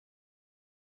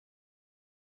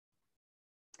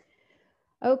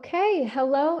Okay,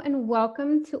 hello and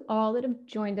welcome to all that have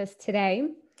joined us today.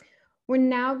 We're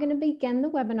now going to begin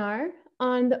the webinar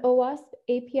on the OWASP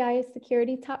API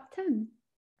Security Top 10.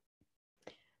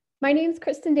 My name is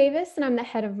Kristen Davis and I'm the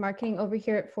head of marketing over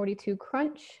here at 42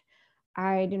 Crunch.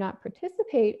 I do not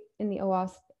participate in the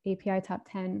OWASP API Top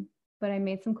 10, but I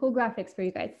made some cool graphics for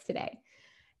you guys today.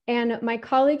 And my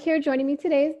colleague here joining me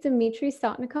today is Dmitry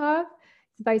Saltnikov.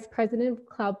 Vice President of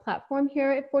Cloud Platform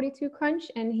here at 42 Crunch,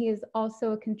 and he is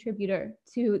also a contributor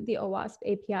to the OWASP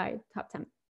API Top 10.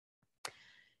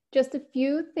 Just a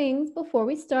few things before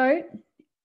we start.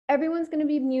 Everyone's going to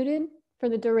be muted for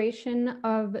the duration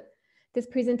of this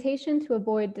presentation to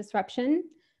avoid disruption.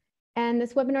 And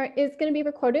this webinar is going to be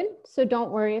recorded, so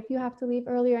don't worry if you have to leave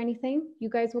early or anything. You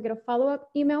guys will get a follow-up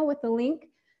email with the link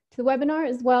to the webinar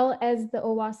as well as the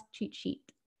OWASP cheat sheet.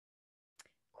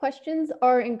 Questions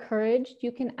are encouraged.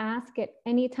 You can ask at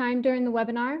any time during the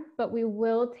webinar, but we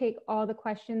will take all the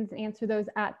questions and answer those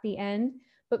at the end.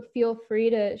 But feel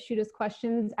free to shoot us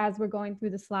questions as we're going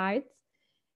through the slides.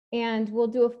 And we'll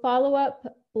do a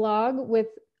follow-up blog with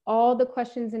all the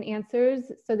questions and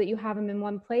answers so that you have them in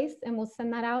one place, and we'll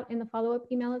send that out in the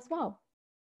follow-up email as well.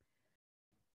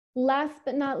 Last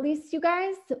but not least, you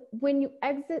guys, when you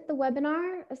exit the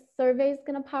webinar, a survey is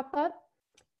going to pop up.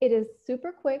 It is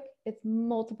super quick, it's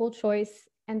multiple choice,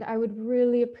 and I would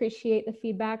really appreciate the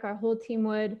feedback. Our whole team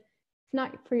would. If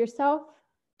not for yourself,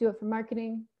 do it for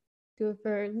marketing, do it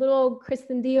for little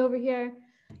Kristen D over here.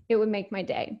 It would make my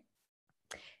day.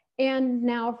 And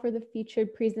now for the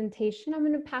featured presentation, I'm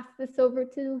going to pass this over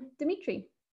to Dmitry.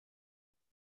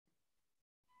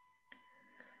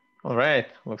 All right,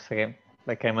 looks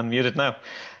like I'm unmuted now.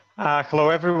 Hello,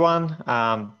 everyone.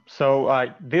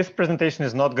 This presentation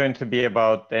is not going to be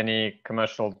about any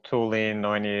commercial tooling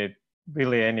or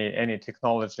any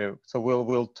technology. So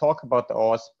we'll talk about the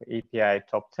OWASP API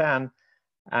top 10,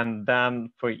 and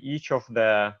then for each of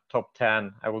the top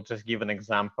 10, I will just give an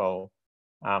example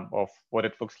of what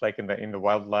it looks like in the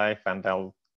wildlife, and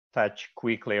I'll touch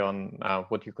quickly on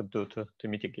what you could do to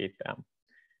mitigate them.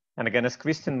 And again, as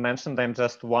Kristen mentioned, I'm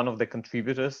just one of the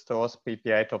contributors to OWASP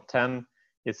API top 10.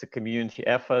 It's a community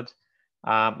effort.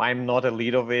 I'm not a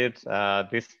lead of it.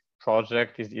 This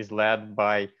project is led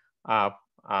by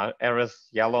Erez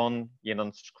Yalon,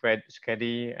 Yenon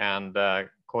Skedi, and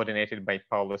coordinated by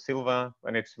Paulo Silva.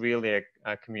 And it's really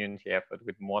a community effort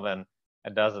with more than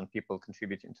a dozen people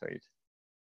contributing to it.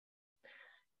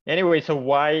 Anyway, so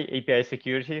why API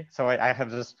security? So I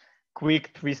have just quick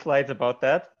 3 slides about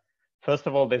that. First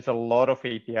of all, there's a lot of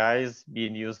APIs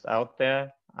being used out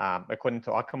there. According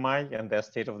to Akamai and their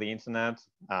State of the Internet,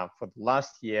 for the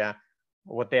last year,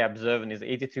 what they're observing is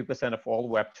 82% of all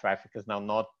web traffic is now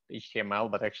not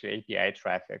HTML, but actually API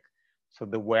traffic. So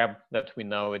the web that we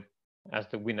know it,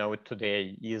 we know it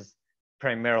today, is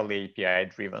primarily API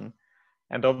driven.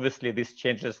 And obviously this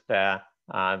changes the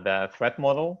threat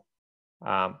model.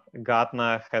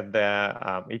 Gartner had their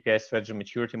API strategy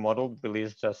maturity model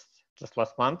released just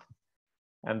last month.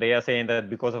 And they are saying that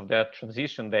because of that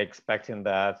transition, they're expecting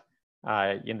that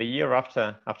in the year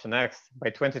after next,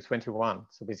 by 2021,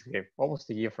 so basically almost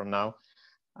a year from now,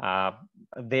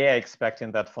 they are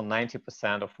expecting that for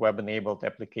 90% of web-enabled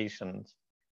applications,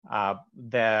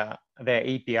 their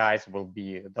APIs will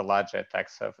be the larger attack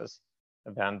surface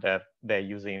than their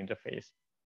user interface.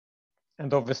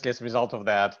 And obviously, as a result of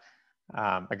that,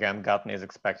 again, Gartner is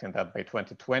expecting that by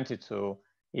 2022,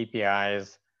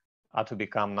 APIs are to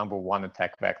become #1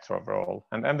 attack vector overall,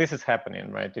 and this is happening,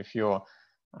 right? If you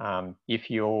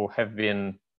have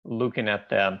been looking at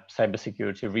the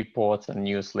cybersecurity reports and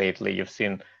news lately, you've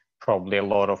seen probably a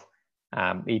lot of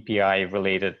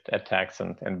API-related attacks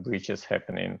and breaches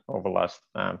happening over the last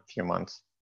few months.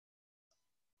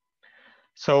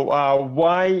 So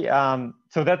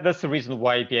that's the reason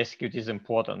why API security is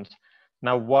important.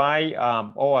 Now, why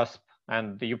OWASP?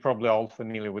 And you're probably all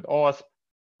familiar with OWASP.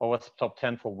 OWASP top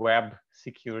 10 for web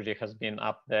security has been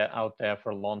out there for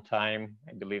a long time,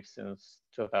 I believe since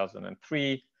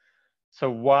 2003. So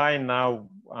why now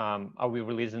are we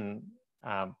releasing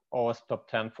OWASP top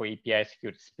 10 for API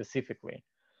security specifically?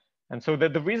 And so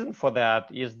the reason for that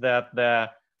is that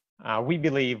we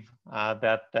believe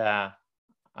that the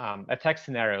attack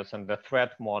scenarios and the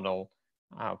threat model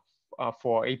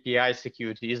for API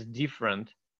security is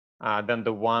different than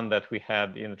the one that we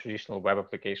had in traditional web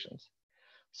applications.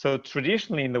 So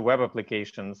traditionally in the web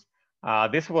applications,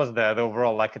 this was the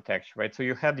overall architecture, right? So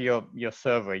you had your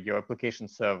server, your application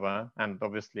server, and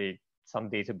obviously some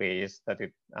database that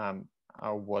it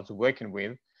was working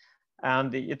with.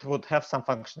 And it would have some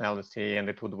functionality and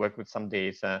it would work with some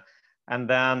data. And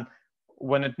then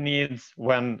when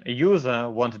a user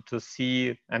wanted to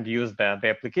see and use the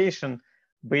application,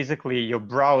 basically your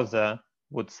browser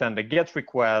would send a GET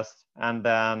request, and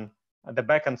then the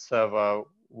backend server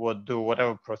would do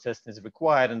whatever processing is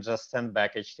required and just send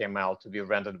back HTML to be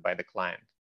rendered by the client.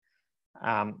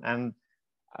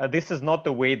 This is not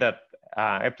the way that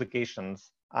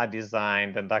applications are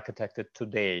designed and architected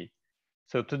today.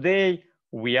 So today,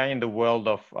 we are in the world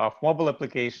of mobile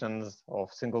applications,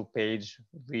 of single page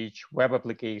rich web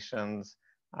applications,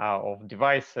 of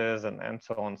devices, and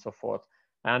so on and so forth.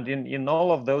 And in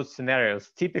all of those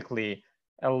scenarios, typically,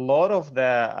 a lot of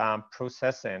the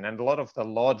processing and a lot of the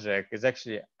logic is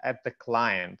actually at the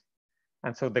client.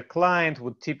 And so the client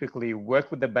would typically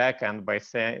work with the backend by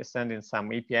sending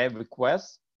some API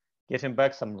requests, getting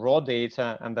back some raw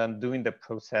data, and then doing the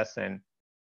processing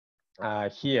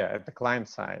here at the client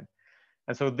side.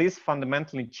 And so this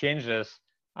fundamentally changes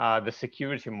the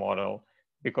security model,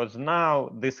 because now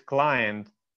this client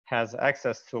has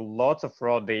access to lots of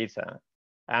raw data,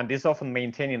 and is often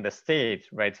maintaining the state,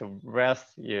 right? So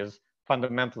REST is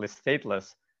fundamentally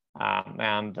stateless,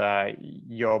 and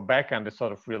your backend is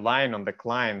sort of relying on the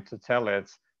client to tell it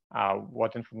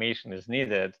what information is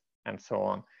needed, and so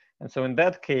on. And so in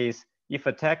that case, if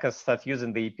attackers start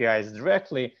using the APIs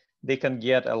directly, they can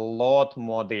get a lot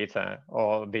more data,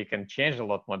 or they can change a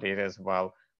lot more data as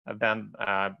well than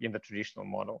in the traditional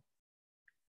model.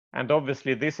 And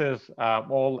obviously, this is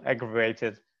all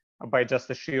aggravated by just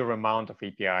the sheer amount of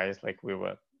APIs, like we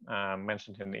were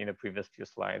mentioned in the previous few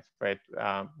slides, right?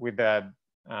 With the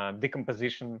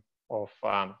decomposition of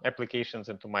applications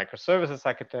into microservices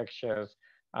architectures,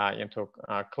 into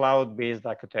cloud-based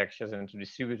architectures, and into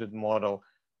distributed model.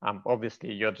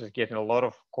 Obviously, you're just getting a lot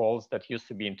of calls that used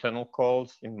to be internal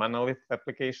calls in monolith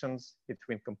applications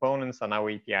between components, and now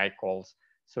API calls.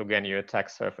 So again, your attack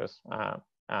surface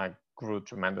grew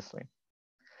tremendously.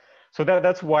 So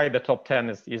that's why the top 10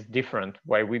 is different,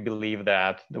 why we believe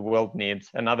that the world needs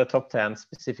another top 10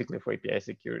 specifically for API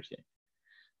security.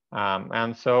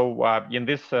 And so in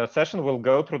this session, we'll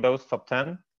go through those top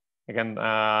 10. Again,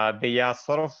 they are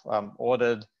sort of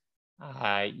ordered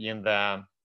in the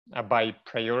by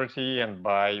priority and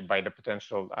by the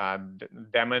potential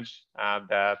damage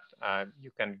that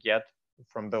you can get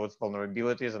from those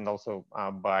vulnerabilities, and also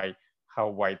by how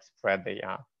widespread they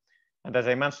are. And as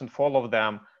I mentioned, for all of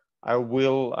them, I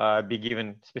will be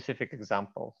giving specific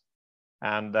examples.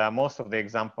 And most of the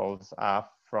examples are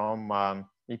from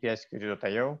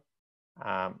apisecurity.io.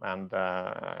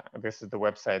 This is the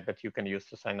website that you can use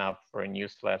to sign up for a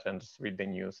newsletter and just read the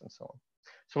news and so on.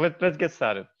 So let's get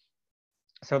started.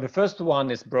 So the first one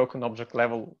is broken object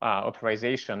level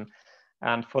authorization.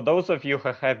 And for those of you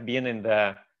who have been in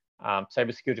the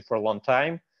cybersecurity for a long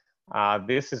time,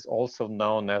 this is also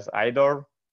known as IDOR,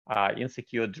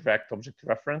 Insecure Direct Object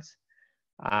Reference.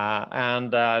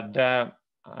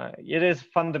 It is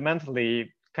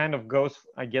fundamentally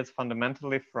gets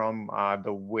fundamentally from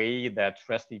the way that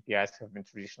REST APIs have been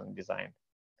traditionally designed.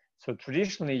 So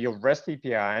traditionally, your REST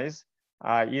APIs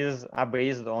are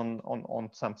based on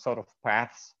some sort of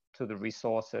paths to the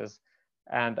resources,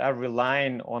 and are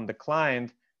relying on the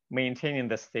client maintaining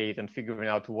the state and figuring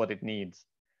out what it needs.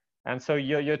 And so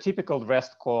your typical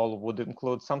REST call would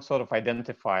include some sort of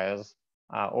identifiers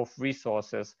of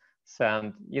resources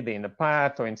sent either in the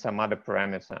path or in some other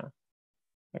parameter,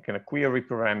 like in a query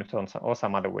parameter or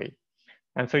some other way.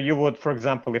 And so you would, for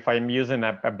example, if I'm using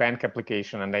a bank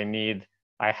application and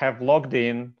I have logged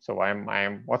in, so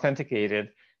I'm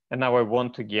authenticated, and now I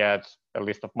want to get a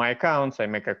list of my accounts. I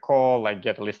make a call, I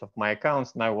get a list of my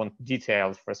accounts, and I want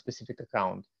details for a specific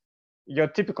account. Your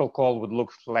typical call would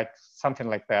look like something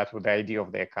like that with the ID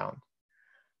of the account.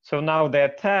 So now in the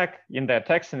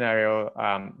attack scenario,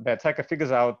 the attacker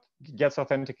gets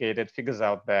authenticated, figures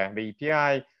out the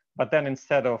API, but then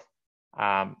instead of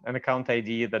an account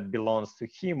ID that belongs to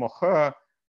him or her,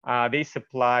 they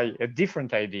supply a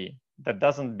different ID that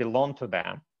doesn't belong to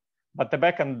them, but the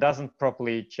backend doesn't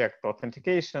properly check the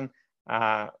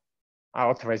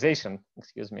authorization,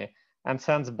 excuse me, and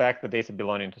sends back the data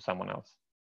belonging to someone else.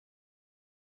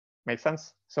 Make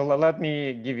sense? So let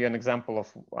me give you an example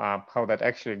of how that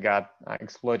actually got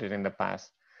exploited in the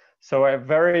past. So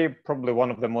probably one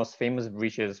of the most famous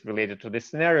breaches related to this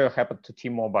scenario happened to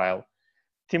T-Mobile.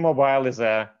 T-Mobile is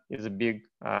a big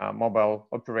mobile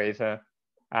operator.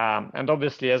 And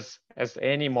obviously, as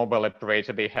any mobile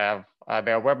operator, they have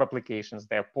their web applications,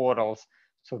 their portals,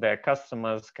 so their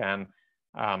customers can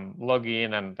log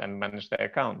in and manage their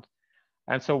account.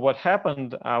 And so what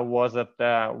happened was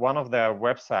that one of their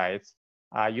websites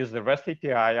used the REST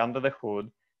API under the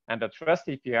hood, and that REST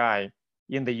API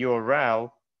in the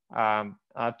URL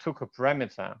took a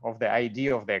parameter of the ID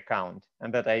of the account,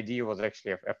 and that ID was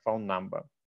actually a phone number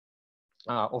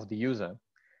of the user.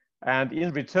 And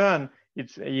in return,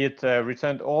 it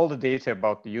returned all the data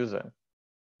about the user,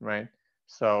 right?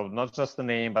 So not just the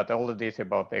name, but all the data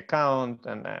about the account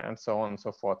and so on and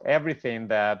so forth. Everything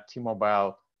that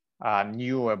T-Mobile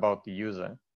knew about the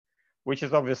user, which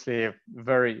is obviously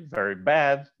very, very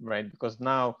bad, right? Because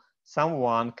now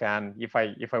someone can, if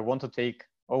I want to take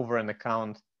over an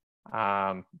account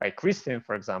by Christine,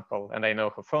 for example, and I know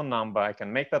her phone number, I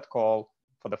can make that call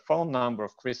for the phone number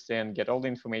of Christine, get all the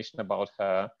information about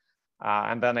her,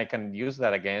 and then I can use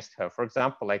that against her. For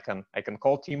example, I can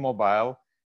call T-Mobile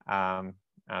and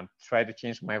try to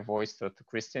change my voice to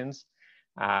Christine's,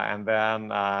 and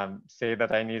then say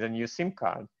that I need a new SIM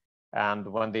card. And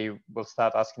when they will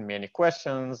start asking me any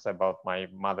questions about my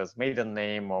mother's maiden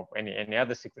name or any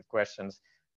other secret questions,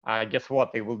 guess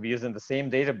what? They will be using the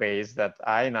same database that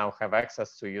I now have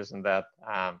access to using that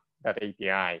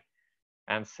API.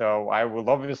 And so I will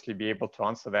obviously be able to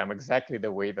answer them exactly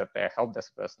the way that their help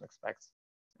desk person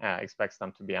expects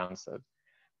them to be answered.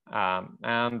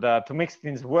 To make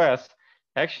things worse,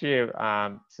 actually,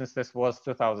 since this was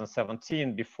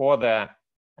 2017, before the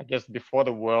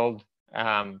world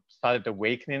started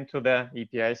awakening to the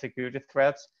API security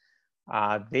threats,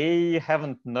 they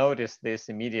haven't noticed this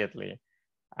immediately.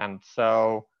 And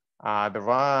so there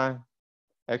are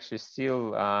actually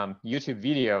still YouTube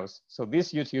videos. So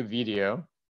this YouTube video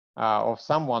of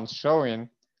someone showing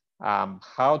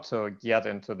how to get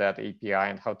into that API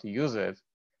and how to use it.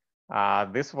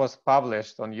 This was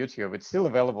published on YouTube. It's still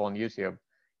available on YouTube.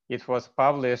 It was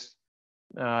published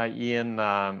in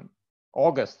early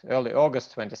August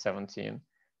 2017.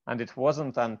 And it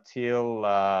wasn't until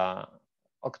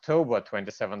October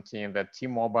 2017 that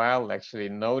T-Mobile actually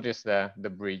noticed the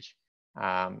breach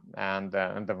and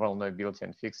the vulnerability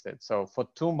and fixed it. So for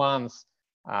 2 months,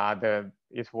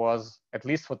 it was, at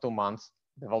least for 2 months,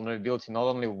 the vulnerability not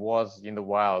only was in the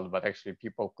wild, but actually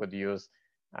people could use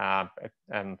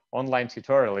an online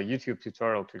tutorial, a YouTube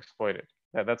tutorial to exploit it.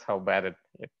 That's how bad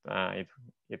it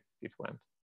went.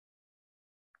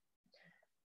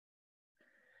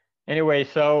 Anyway,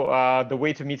 so the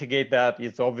way to mitigate that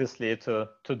is obviously to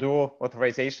do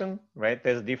authorization, right?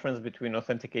 There's a difference between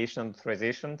authentication and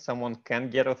authorization. Someone can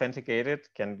get authenticated,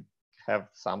 can have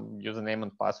some username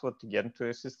and password to get into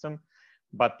a system,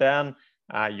 but then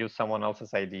use someone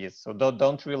else's IDs. So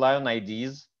don't rely on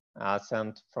IDs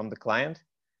sent from the client.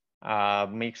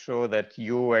 Make sure that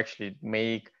you actually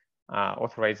make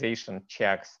authorization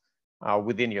checks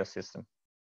within your system.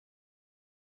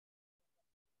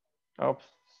 Oops.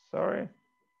 Sorry.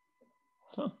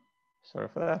 Sorry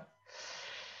for that.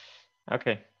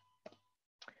 Okay.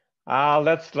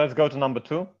 Let's go to number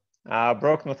 2,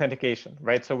 broken authentication,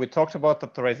 right? So we talked about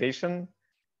authorization,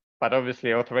 but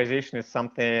obviously authorization is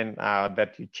something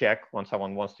that you check when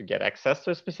someone wants to get access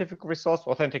to a specific resource.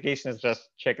 Authentication is just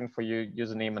checking for your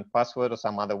username and password or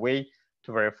some other way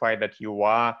to verify that you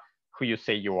are who you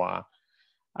say you are.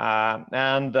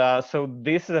 So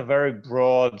this is a very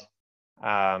broad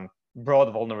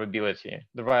vulnerability.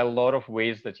 There are a lot of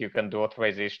ways that you can do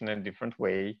authorization in a different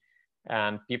way,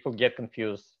 and people get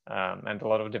confused, and a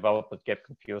lot of developers get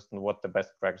confused on what the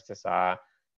best practices are.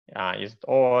 Is it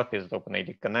auth? Is it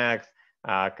OpenID Connect?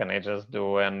 Can I just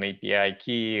do an API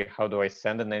key? How do I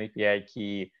send an API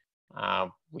key?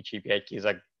 Which API keys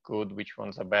are good? Which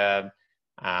ones are bad?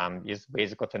 Is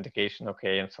basic authentication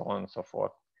okay? And so on and so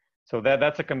forth. So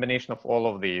that's a combination of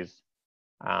all of these.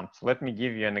 So let me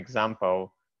give you an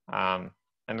example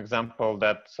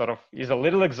that sort of is a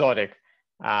little exotic,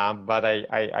 but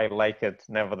I like it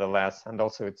nevertheless. And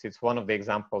also it's one of the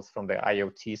examples from the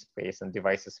IoT space and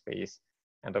devices space.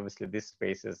 And obviously this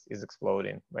space is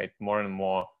exploding, right? More and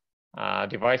more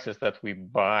devices that we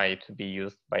buy to be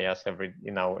used by us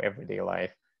in our everyday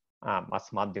life are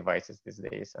smart devices these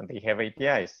days. And they have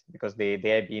APIs because they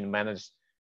are being managed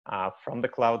from the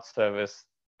cloud service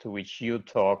to which you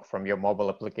talk from your mobile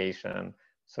application.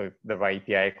 So the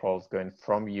API calls going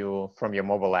from your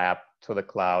mobile app to the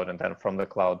cloud, and then from the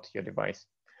cloud to your device.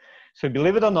 So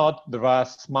believe it or not, there are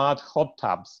smart hot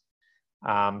tubs.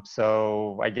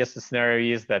 So I guess the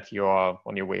scenario is that you're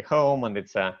on your way home, and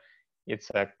it's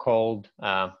a cold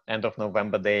end of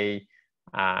November day,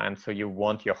 and so you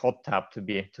want your hot tub to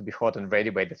be hot and ready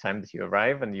by the time that you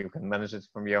arrive, and you can manage it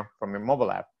from your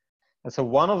mobile app. And so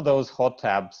one of those hot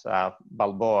tabs,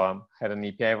 Balboa, had an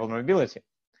API vulnerability.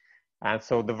 And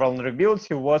so the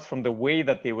vulnerability was from the way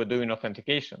that they were doing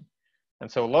authentication.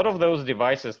 And so a lot of those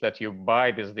devices that you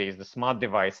buy these days, the smart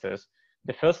devices,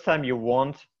 the first time you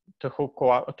want to hook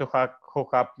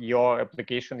up your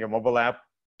application, your mobile app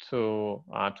to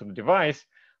the device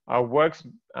works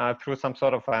through some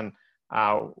sort of an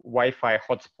Wi-Fi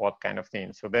hotspot kind of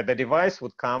thing. So that the device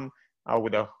would come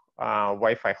with a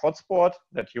Wi-Fi hotspot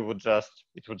that it would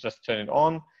just turn it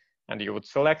on, and you would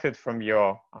select it from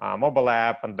your mobile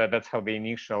app, and that's how the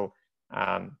initial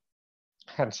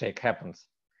handshake happens.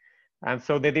 And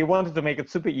so they wanted to make it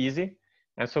super easy.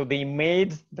 And so they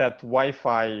made that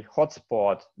Wi-Fi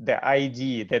hotspot the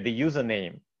ID, the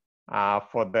username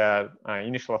for the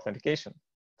initial authentication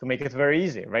to make it very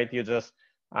easy, right? You just,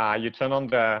 you turn on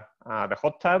the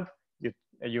hot tab,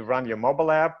 you run your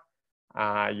mobile app,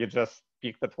 you just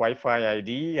pick that Wi-Fi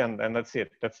ID, and that's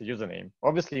it, that's the username.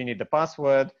 Obviously you need the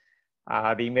password.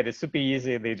 They made it super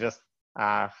easy. They just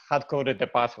hard-coded the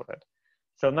password.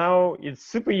 So now it's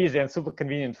super easy and super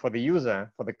convenient for the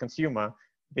user, for the consumer.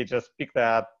 They just pick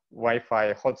that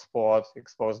Wi-Fi hotspot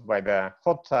exposed by the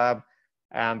hot tab,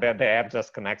 and the app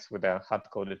just connects with a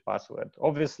hard-coded password.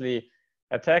 Obviously,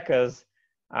 attackers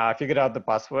figured out the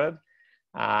password,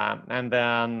 and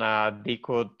then they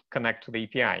could connect to the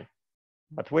API.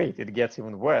 But wait, it gets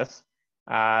even worse.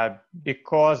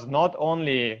 Because not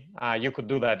only you could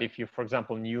do that if you, for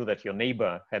example, knew that your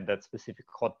neighbor had that specific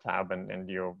hot tab and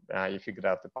you figured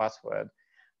out the password.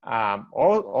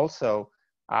 Also,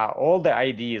 all the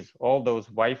IDs, all those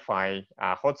Wi-Fi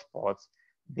hotspots,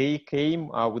 they came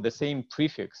with the same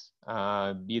prefix,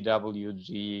 BWGSPA.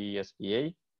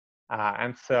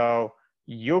 And so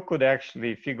you could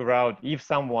actually figure out if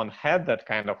someone had that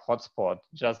kind of hotspot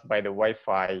just by the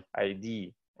Wi-Fi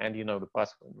ID and you know the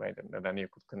password, right? And then you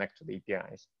could connect to the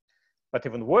APIs. But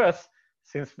even worse,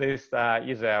 since this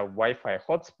is a Wi-Fi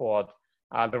hotspot,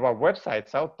 there are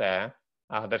websites out there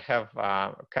that have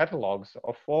catalogs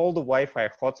of all the Wi-Fi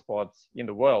hotspots in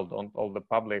the world, on all the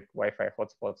public Wi-Fi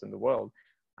hotspots in the world,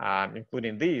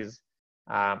 including these.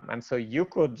 And so you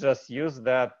could just use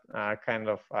that kind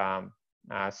of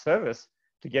service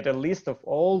to get a list of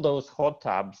all those hot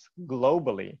tabs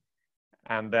globally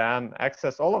and then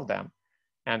access all of them.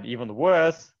 And even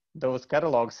worse, those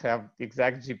catalogs have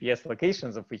exact GPS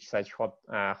locations of each such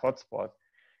hotspot.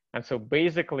 And so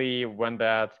basically, when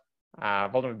that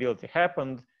vulnerability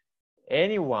happened,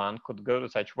 anyone could go to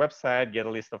such website, get a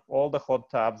list of all the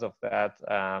hot tabs of that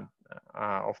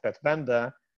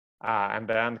vendor, and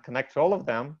then connect to all of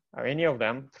them, or any of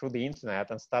them, through the internet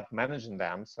and start managing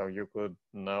them. So you could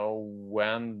know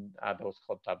when those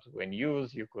hot tabs were in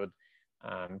use. You could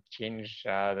change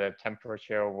the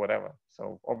temperature or whatever.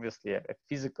 So obviously a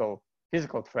physical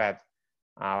threat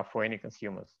for any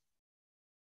consumers.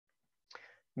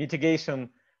 Mitigation,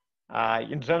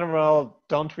 in general,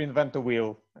 don't reinvent the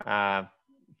wheel.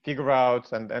 Figure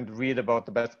out and read about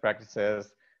the best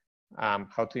practices,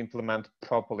 how to implement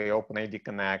properly OpenID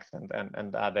Connect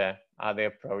and other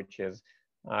approaches.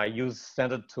 Use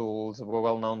standard tools,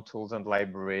 well-known tools and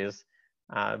libraries.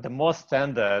 The more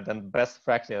standard and best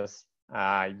practice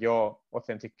your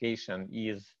authentication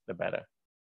is, the better.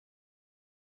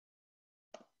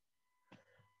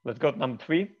 Let's go to number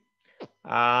 3.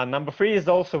 Number 3 is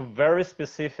also very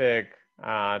specific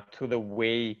to the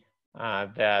way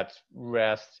that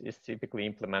REST is typically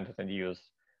implemented and used.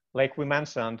 Like we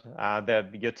mentioned,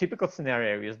 that your typical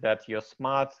scenario is that your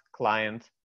smart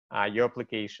client, your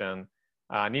application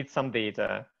needs some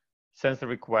data, sends the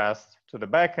request to the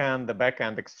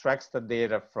backend extracts the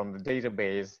data from the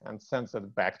database and sends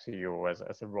it back to you as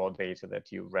a raw data that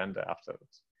you render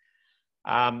afterwards.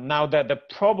 Now that the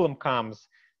problem comes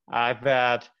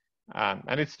that,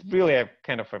 and it's really a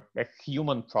kind of a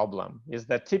human problem, is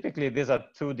that typically these are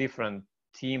two different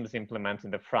teams implementing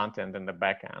the front end and the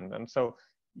back end. And so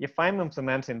if I'm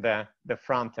implementing the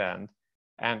front end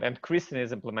and Kristen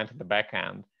is implementing the back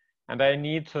end, and I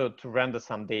need to render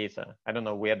some data. I don't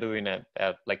know, we are doing it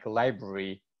at like a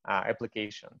library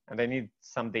application, and I need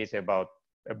some data about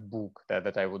a book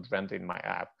that I would render in my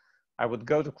app. I would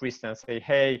go to Kristen and say,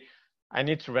 hey, I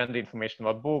need to render information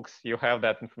about books. You have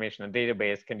that information in a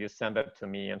database. Can you send that to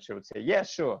me? And she would say, yeah,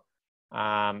 sure.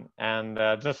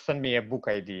 Just send me a book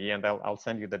ID and I'll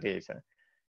send you the data.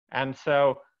 And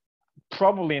so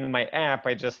probably in my app,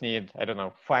 I just need, I don't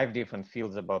know, 5 different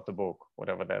fields about the book,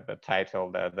 whatever the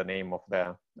title, the name of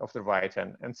the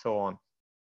writer, and so on.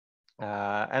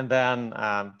 And then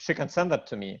she can send that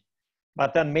to me.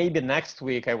 But then maybe next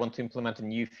week I want to implement a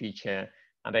new feature,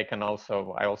 and I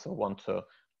also want to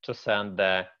send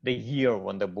the year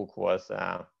when the book was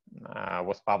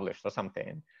published or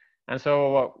something. And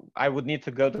so I would need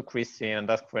to go to Christine and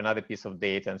ask for another piece of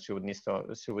data, and she would need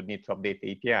to update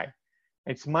the API.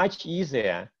 It's much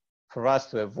easier for us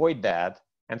to avoid that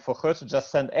and for her to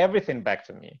just send everything back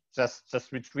to me,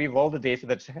 just retrieve all the data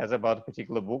that she has about a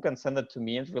particular book and send it to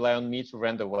me and rely on me to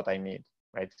render what I need,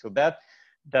 right? So that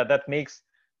makes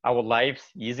our lives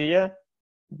easier,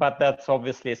 but that's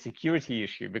obviously a security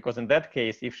issue, because in that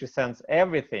case, if she sends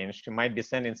everything, she might be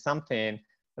sending something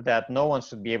that no one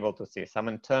should be able to see, some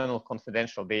internal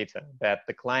confidential data that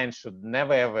the client should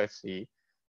never ever see.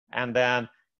 And then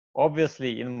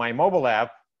obviously in my mobile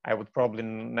app, I would probably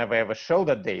never ever show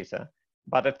that data,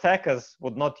 but attackers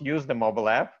would not use the mobile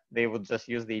app. They would just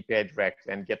use the API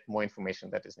directly and get more information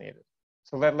that is needed.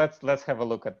 So let's have a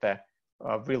look at the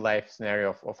real life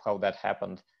scenario of how that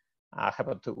happened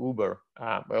to Uber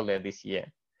earlier this year.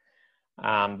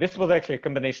 This was actually a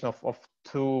combination of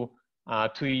two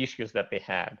issues that they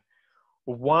had.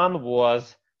 One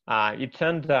was, it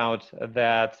turned out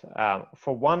that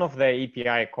for one of the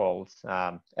API calls,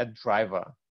 a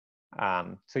driver,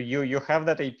 so you have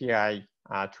that API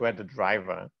to add a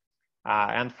driver,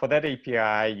 and for that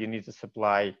API, you need to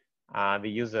supply the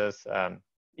user's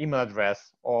email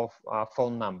address or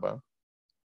phone number.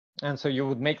 And so you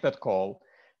would make that call,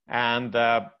 and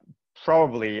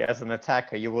probably as an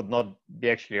attacker, you would not be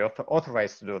actually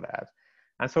authorized to do that.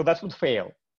 And so that would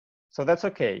fail. So that's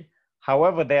okay.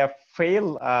 However, their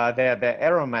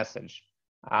error message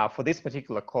for this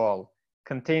particular call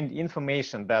contained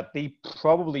information that they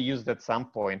probably used at some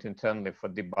point internally for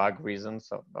debug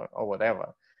reasons or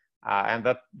whatever. And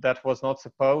that was not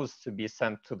supposed to be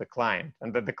sent to the client.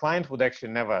 And that the client would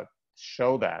actually never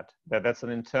show that's an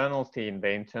internal thing,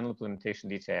 the internal implementation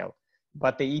detail.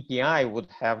 But the API would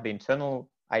have the internal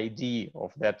ID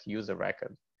of that user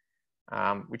record,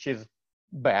 which is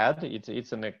bad.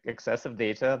 It's an excessive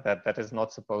data that is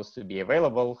not supposed to be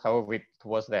available. However, it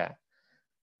was there.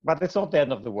 But it's not the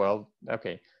end of the world.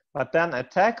 Okay. But then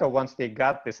attacker, once they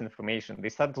got this information, they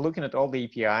started looking at all the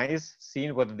APIs,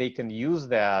 seeing whether they can use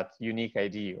that unique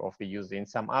ID of the user in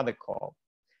some other call.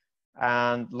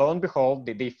 And lo and behold,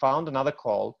 they found another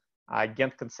call,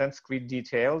 get consent screen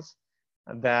details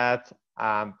that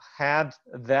had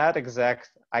that exact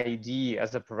ID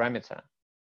as a parameter.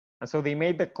 And so they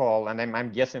made the call, and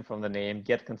I'm guessing from the name,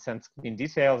 get consent screen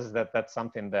details, that's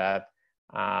something that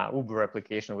Uber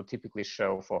application would typically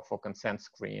show for consent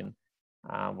screen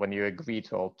when you agree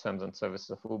to all terms and services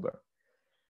of Uber.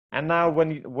 And now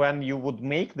when you would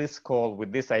make this call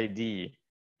with this ID,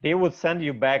 they would send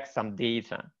you back some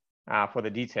data for the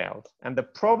details. And the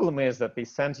problem is that they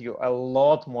sent you a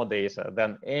lot more data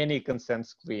than any consent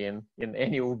screen in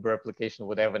any Uber application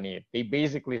would ever need. They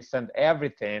basically sent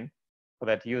everything for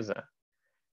that user,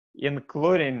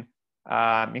 including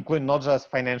not just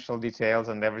financial details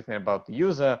and everything about the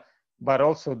user, but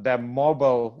also the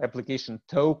mobile application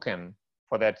token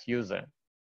for that user,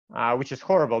 which is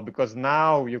horrible because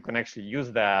now you can actually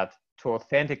use that to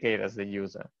authenticate as the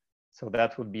user. So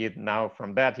that would be now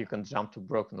from that, you can jump to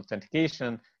broken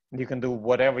authentication and you can do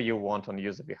whatever you want on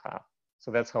user behalf.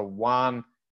 So that's how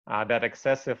that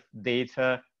excessive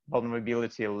data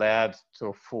vulnerability led to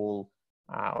a full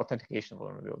authentication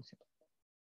vulnerability.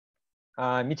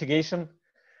 Mitigation,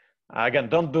 again,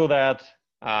 don't do that.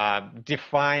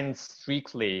 Define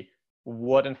strictly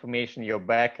what information your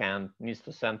backend needs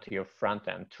to send to your front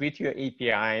end. Treat your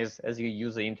APIs as your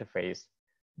user interface.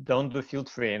 Don't do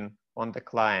filtering on the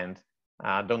client.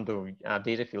 Don't do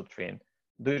data filtering.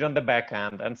 Do it on the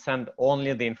backend and send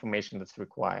only the information that's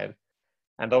required.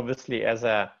 And obviously, as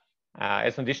an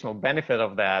additional benefit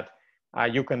of that,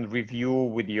 you can review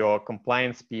with your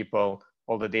compliance people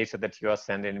all the data that you are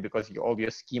sending, because all your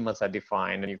schemas are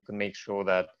defined, and you can make sure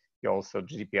that you're also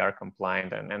GDPR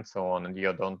compliant and so on, and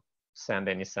you don't send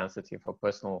any sensitive or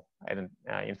personal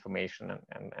information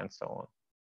and so on.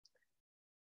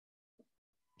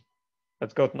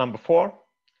 Let's go to number 4.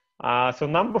 So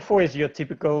number 4 is your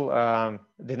typical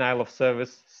denial of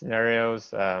service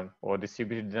scenarios or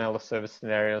distributed denial of service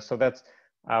scenarios. So that's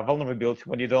vulnerability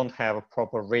when you don't have a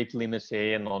proper rate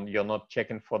limiting, or you're not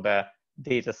checking for the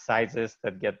data sizes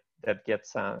that get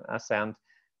sent.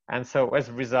 And so as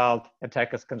a result,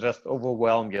 attackers can just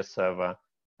overwhelm your server.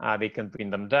 They can bring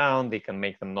them down, they can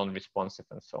make them non-responsive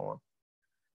and so on.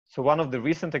 So one of the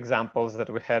recent examples that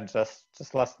we had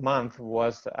just last month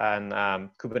was an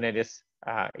Kubernetes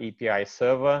API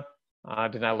server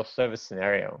denial of service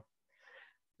scenario.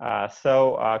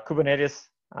 Kubernetes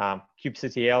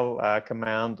kubectl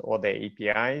command or the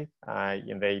API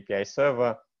in the API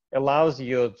server allows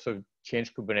you to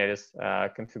change Kubernetes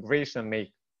configuration,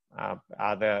 make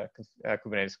other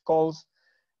Kubernetes calls.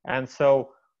 And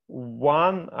so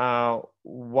one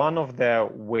of the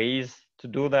ways to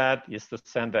do that is to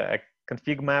send a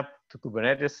config map to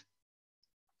Kubernetes.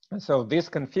 And so this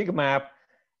config map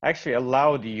actually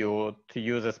allowed you to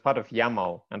use as part of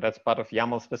YAML, and that's part of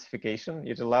YAML specification.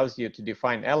 It allows you to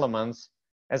define elements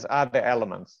as other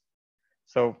elements.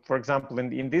 So for example,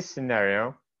 in this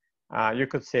scenario, you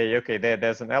could say, okay,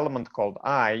 there's an element called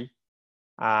I,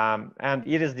 and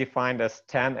it is defined as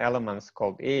 10 elements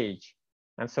called age.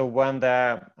 And so when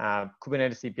the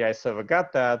Kubernetes API server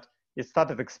got that, it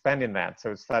started expanding that.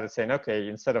 So it started saying, okay,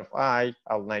 instead of I,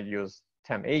 I'll now use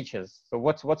 10 ages. So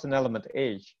what's an element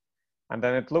age? And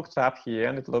then it looked up here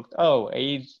and it looked, oh,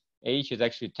 age is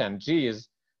actually 10 Gs.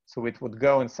 So it would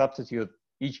go and substitute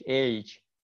each age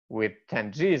with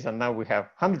 10 Gs, and now we have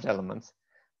 100 elements.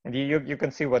 And you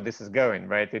can see where this is going,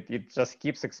 right? It just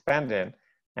keeps expanding.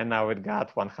 And now it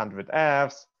got 100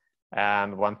 Fs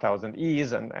and 1000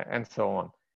 Es and so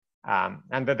on.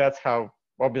 And that's how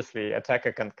obviously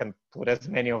attacker can put as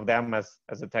many of them as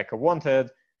attacker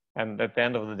wanted. And at the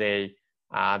end of the day,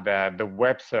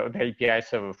 the API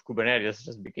server of Kubernetes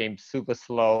just became super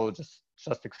slow, just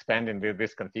expanding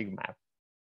this config map.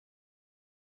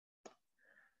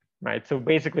 Right, so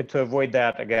basically to avoid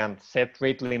that, again, set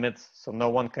rate limits so no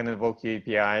one can invoke your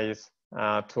APIs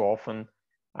too often.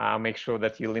 Make sure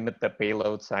that you limit the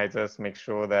payload sizes, make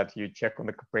sure that you check on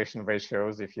the compression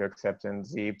ratios if you're accepting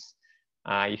zips,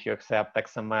 if you accept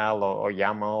XML or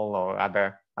YAML or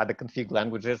other config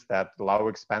languages that allow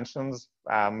expansions,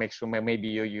 make sure maybe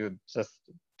you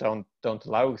just don't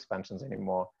allow expansions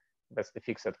anymore. That's the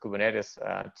fix that Kubernetes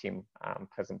team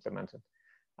has implemented.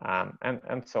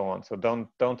 And so on. So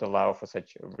don't allow for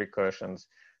such recursions.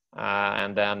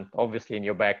 And then obviously in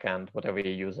your backend, whatever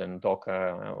you use in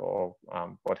Docker or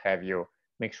what have you,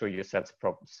 make sure you set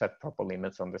proper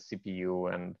limits on the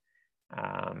CPU and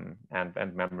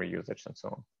memory usage and so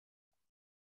on.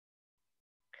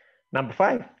 Number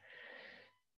 5.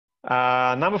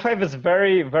 Number 5 is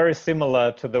very, very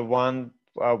similar to the one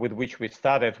with which we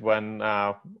started when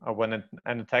an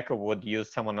attacker would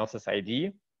use someone else's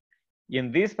ID. In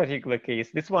this particular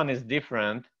case, this one is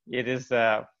different. It is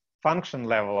a function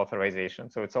level authorization.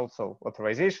 So it's also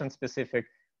authorization specific,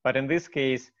 but in this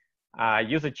case,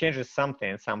 user changes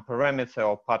something, some parameter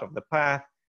or part of the path.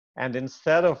 And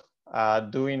instead of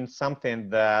doing something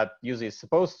that user is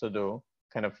supposed to do,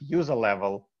 kind of user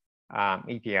level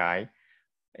API,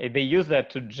 they use that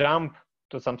to jump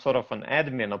to some sort of an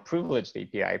admin or privileged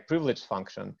API, privileged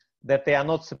function that they are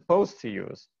not supposed to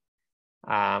use.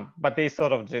 But they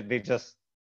just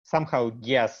somehow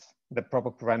guess the proper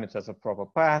parameters of proper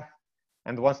path.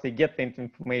 And once they get the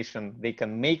information, they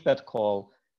can make that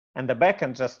call. And the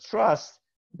backend just trusts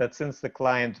that since the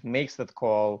client makes that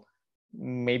call,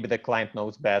 maybe the client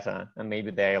knows better and maybe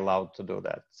they're allowed to do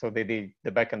that. So the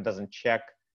backend doesn't check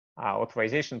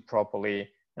authorization properly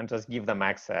and just give them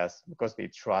access because they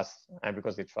trust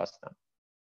them.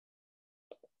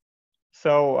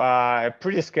 So a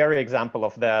pretty scary example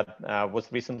of that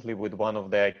was recently with one of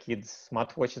the kids'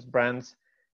 smartwatches brands.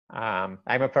 I'm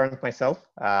a parent myself,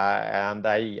 and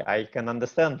I can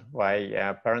understand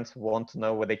why parents want to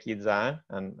know where the kids are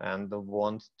and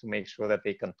want to make sure that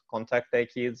they can contact their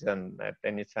kids and at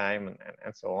any time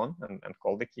and so on and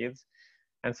call the kids.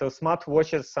 And so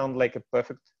smartwatches sound like a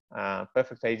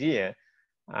perfect idea.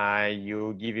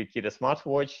 You give your kid a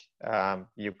smartwatch.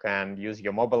 You can use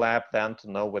your mobile app then to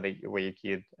know where your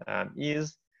kid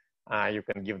is. You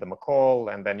can give them a call,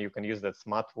 and then you can use that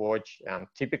smartwatch. And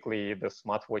typically, the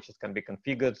smartwatches can be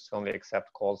configured to only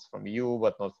accept calls from you,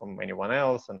 but not from anyone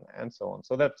else, and so on.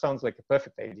 So that sounds like a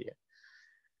perfect idea.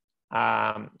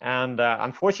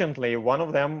 Unfortunately, one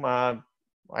of them,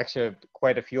 actually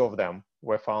quite a few of them,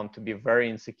 were found to be very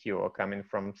insecure, coming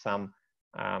from some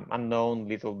unknown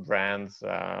little brands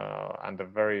under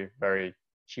very, very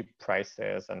cheap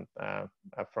prices and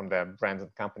from the brands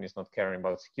and companies not caring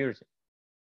about security.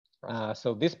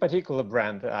 So this particular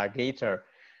brand, Gator,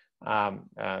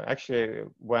 actually,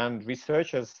 when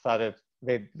researchers bought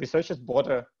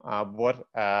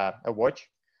a watch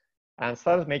and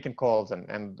started making calls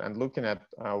and looking at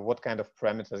what kind of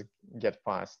parameters get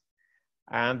passed.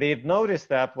 And they've noticed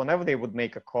that whenever they would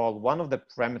make a call, one of the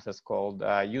parameters called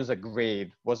user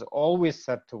grade was always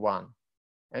set to 1.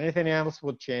 Anything else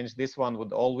would change. This one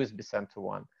would always be set to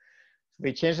 1. So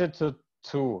they changed it to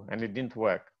 2 and it didn't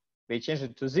work. They changed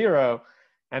it to 0.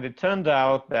 And it turned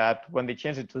out that when they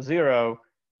changed it to 0,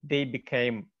 they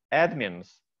became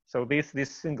admins. So this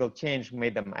single change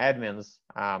made them admins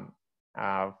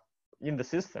in the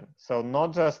system. So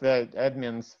not just the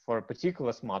admins for a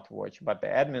particular smartwatch, but the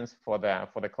admins for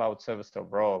the cloud service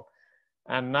overall.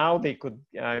 And now they could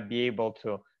be able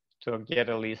to get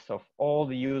a list of all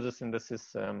the users in the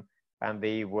system, and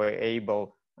they were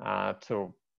able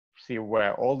to see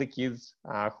where all the kids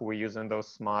who were using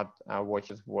those smart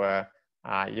watches were,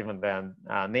 even then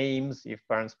names, if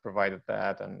parents provided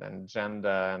that, and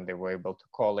gender, and they were able to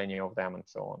call any of them and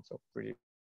so on. So pretty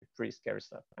scary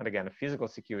stuff. And again, physical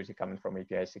security coming from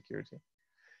API security.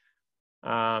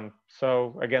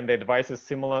 So again, the advice is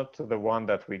similar to the one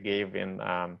that we gave in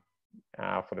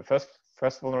for the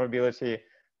first vulnerability.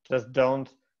 Just don't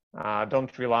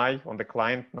rely on the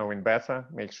client knowing better.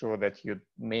 Make sure that you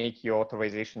make your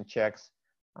authorization checks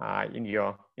in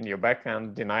your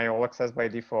backend. Deny all access by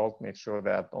default. Make sure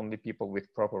that only people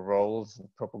with proper roles and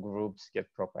proper groups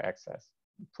get proper access.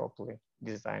 Properly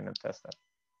design and test that.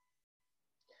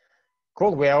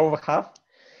 Cool. We are over half.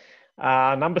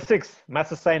 Number 6,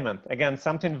 mass assignment. Again,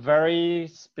 something very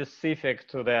specific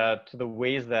to the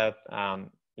ways that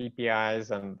APIs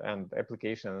and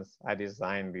applications are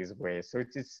designed these ways. So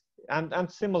it's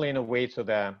and similar in a way to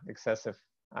the excessive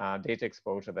data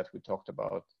exposure that we talked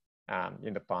about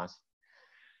in the past.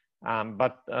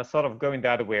 But sort of going the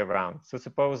other way around. So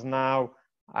suppose now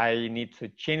I need to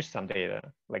change some data,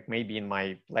 like maybe in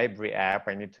my library app,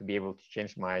 I need to be able to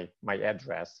change my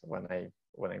address when I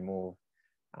move.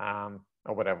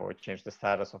 Or whatever, or change the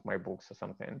status of my books or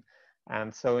something.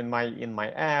 And so in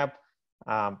my app,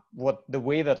 the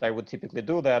way that I would typically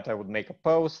do that, I would make a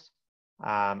post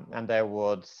and I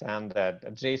would send a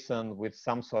JSON with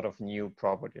some sort of new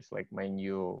properties, like my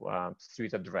new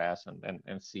street address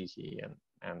and city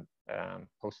and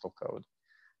postal code.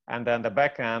 And then the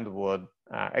backend would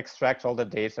extract all the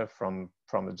data from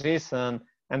the JSON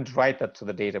and write that to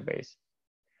the database.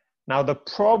 Now, the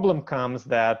problem comes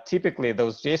that typically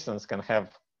those JSONs can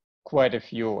have quite a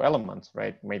few elements,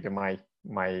 right? Maybe my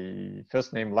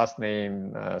first name, last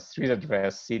name, street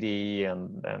address, city,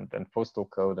 and postal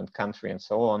code and country and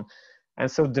so on. And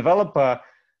so developer,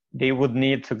 they would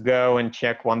need to go and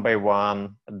check one by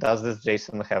one, does this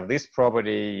JSON have this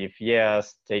property? If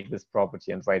yes, take this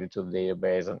property and write it to the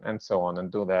database and so on,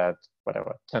 and do that,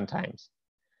 whatever, 10 times.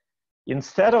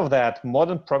 Instead of that,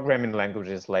 modern programming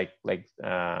languages like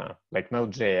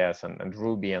Node.js and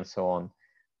Ruby and so on,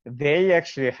 they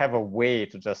actually have a way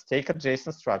to just take a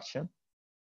JSON structure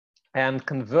and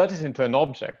convert it into an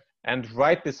object and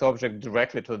write this object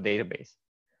directly to the database.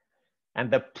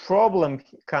 And the problem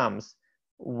comes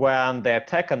when the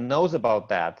attacker knows about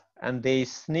that and they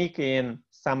sneak in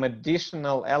some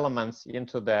additional elements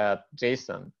into that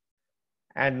JSON.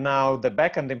 And now the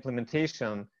backend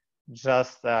implementation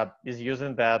just is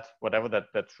using that, whatever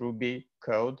that Ruby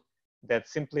code that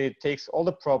simply takes all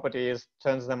the properties,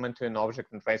 turns them into an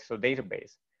object and writes to a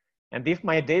database. And if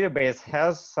my database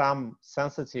has some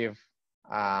sensitive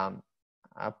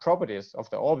properties of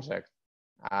the object,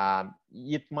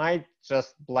 it might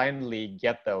just blindly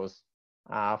get those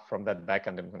from that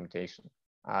backend implementation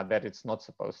that it's not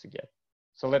supposed to get.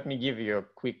 So let me give you a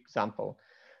quick example.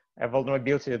 A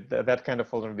vulnerability, that kind of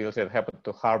vulnerability that happened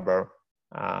to Harbor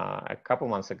a couple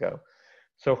months ago.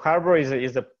 So Harbor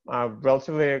is a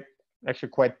relatively, actually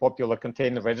quite popular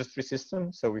container registry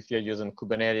system. So if you're using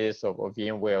Kubernetes or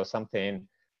VMware or something,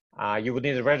 you would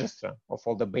need a register of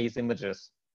all the base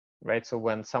images, right? So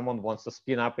when someone wants to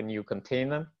spin up a new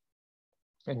container,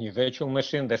 a new virtual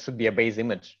machine, there should be a base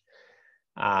image.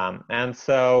 And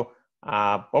so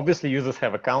obviously users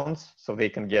have accounts, so they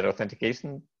can get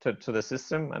authentication to the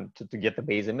system and to get the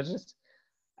base images.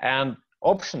 And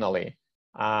optionally,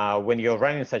 when you're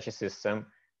running such a system,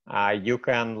 you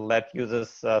can let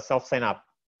users self-sign up.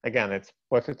 Again, it's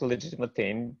perfectly legitimate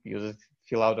thing. Users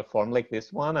fill out a form like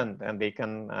this one, and they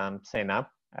can sign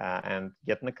up and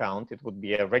get an account. It would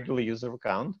be a regular user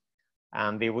account,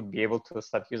 and they would be able to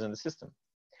start using the system.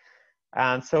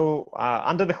 And so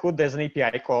under the hood, there's an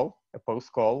API call, a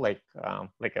post call, like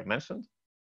I mentioned,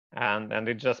 and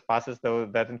it just passes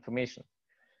that information.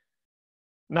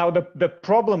 Now, the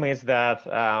problem is that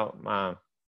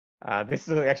this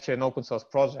is actually an open source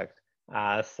project.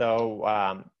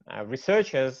 So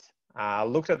researchers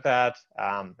looked at that,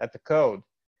 at the code,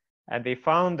 and they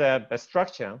found a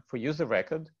structure for user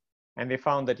record. And they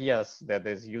found that, yes, that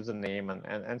there's username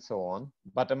and so on.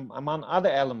 But among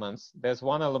other elements, there's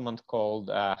one element called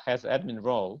has admin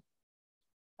role.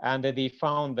 And they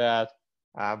found that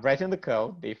right in the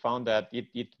code, they found that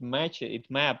it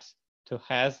maps to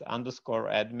has underscore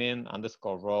admin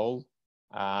underscore role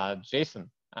JSON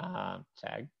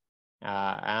tag.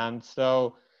 And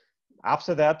so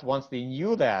after that, once they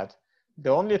knew that, the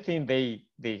only thing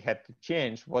they had to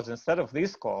change was, instead of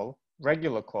this call,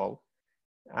 regular call,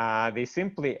 they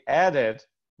simply added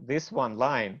this one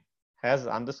line, has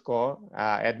underscore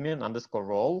admin underscore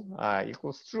role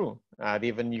equals true. They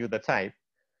even knew the type.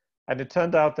 And it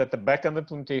turned out that the backend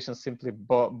implementation simply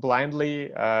blindly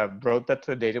brought that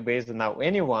to a database, and now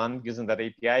anyone using that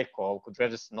API call could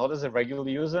register not as a regular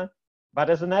user, but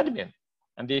as an admin.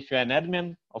 And if you're an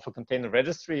admin of a container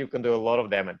registry, you can do a lot of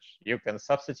damage. You can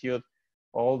substitute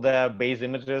all the base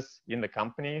images in the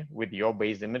company with your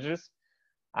base images.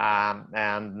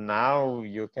 And now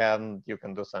you can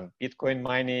do some Bitcoin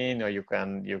mining, or you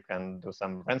can do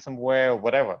some ransomware or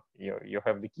whatever. You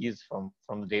have the keys from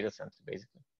the data center,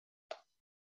 basically.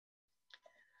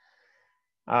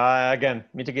 Again,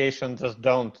 mitigation, just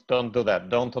don't do that.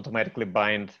 Don't automatically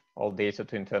bind all data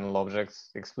to internal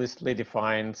objects. Explicitly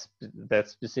define that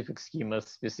specific schemas,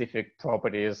 specific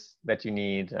properties that you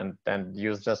need, and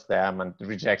use just them and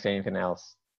reject anything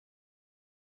else.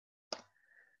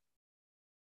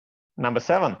 Number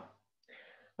 7.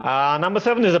 Number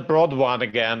 7 is a broad one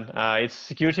again. It's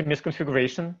security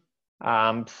misconfiguration.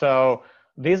 So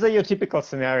these are your typical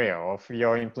scenario of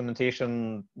your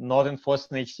implementation not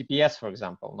enforcing HTTPS, for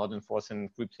example, not enforcing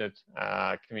encrypted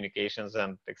communications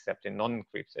and accepting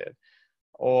non-encrypted,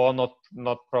 or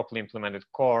not properly implemented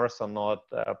CORS, or not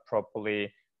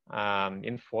properly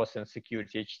enforcing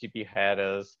security HTTP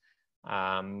headers,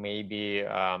 maybe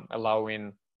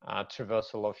allowing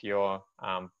traversal of your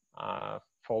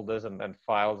folders and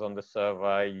files on the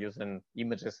server using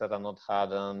images that are not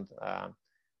hardened,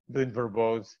 doing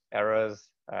verbose errors,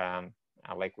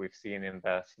 like we've seen in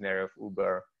the scenario of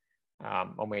Uber,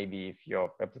 or maybe if your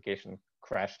application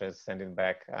crashes, sending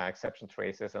back exception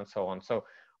traces and so on. So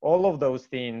all of those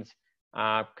things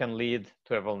can lead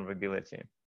to a vulnerability.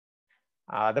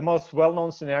 The most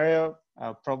well-known scenario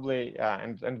probably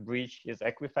and breach is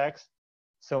Equifax.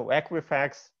 So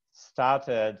Equifax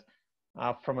started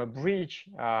from a breach,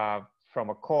 from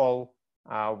a call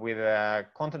with a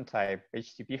content type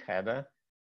HTTP header.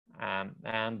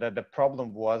 And the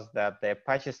problem was that the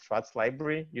Apache Struts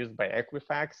library used by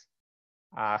Equifax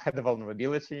had a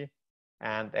vulnerability,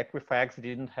 and Equifax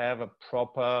didn't have a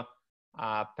proper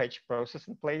patch process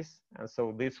in place. And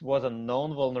so this was a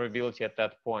known vulnerability at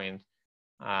that point,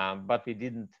 but they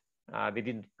didn't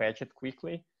patch it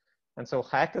quickly. And so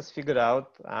hackers figured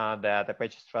out that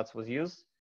Apache Struts was used.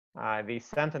 They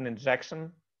sent an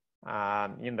injection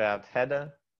in that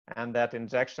header, and that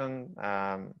injection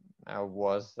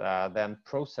was then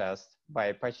processed by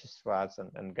Apache Struts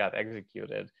and got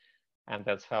executed. And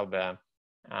that's how the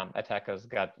attackers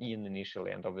got in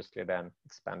initially, and obviously then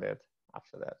expanded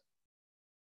after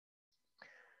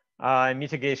that.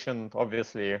 Mitigation,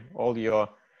 obviously, all your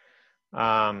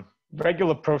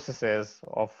regular processes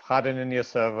of hardening your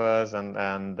servers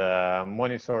and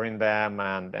monitoring them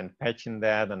and patching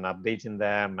that and updating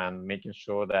them and making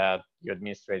sure that your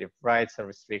administrative rights are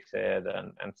restricted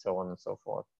and so on and so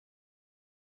forth.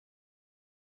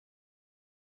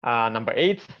 Number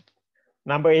 8.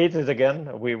 Number 8 is,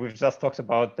 again, we've just talked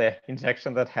about the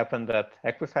injection that happened at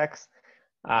Equifax.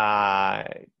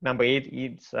 Number 8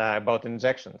 is about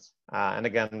injections. And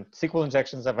again, SQL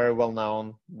injections are very well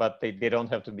known, but they don't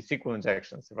have to be SQL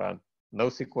injections. There are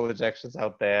NoSQL injections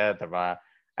out there. There are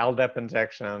LDAP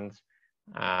injections.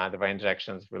 There are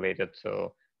injections related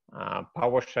to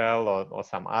PowerShell or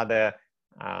some other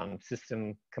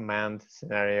system command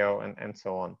scenario and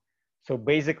so on. So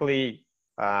basically,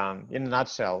 in a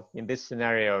nutshell, in this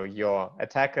scenario, your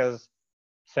attackers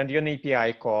send you an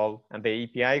API call, and the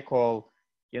API call,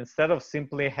 instead of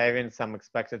simply having some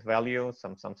expected value,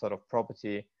 some sort of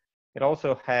property, it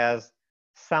also has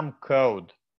some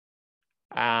code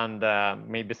and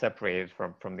maybe separated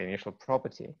from the initial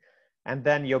property. And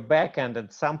then your backend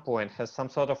at some point has some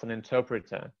sort of an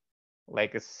interpreter,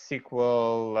 like a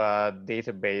SQL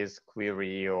database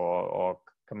query or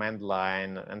command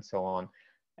line and so on.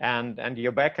 And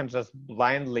your backend just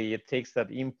blindly takes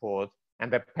that import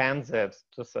and appends it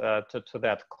to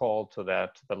that call to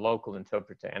the local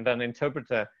interpreter. And then the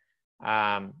interpreter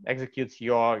executes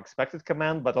your expected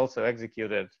command, but also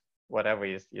executed whatever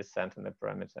is sent in the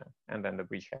parameter, and then the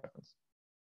breach happens.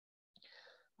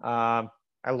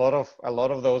 A lot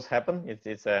of those happen.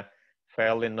 It's a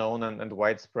fairly known and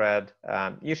widespread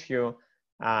issue.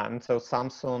 And so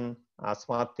Samsung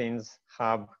SmartThings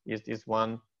Hub is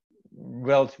one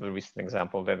relatively recent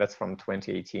example. That's from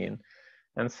 2018.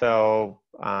 And so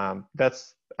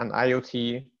that's an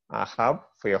IoT hub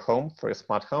for your home, for your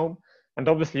smart home. And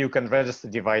obviously you can register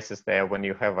devices there when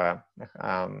you have a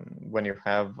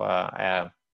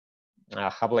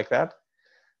hub like that.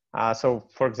 So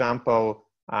for example,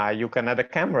 you can add a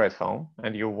camera at home,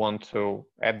 and you want to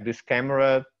add this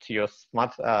camera to your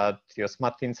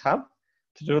SmartThings hub.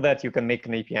 To do that, you can make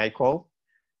an API call,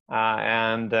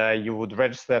 and you would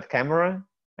register that camera,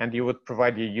 and you would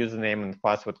provide your username and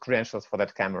password credentials for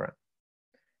that camera.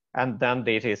 And then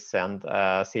data is sent,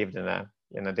 saved in a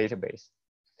database.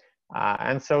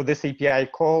 And so this API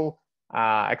call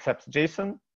accepts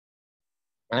JSON.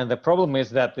 And the problem is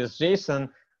that this JSON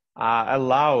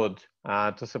allowed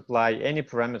to supply any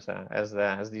parameter as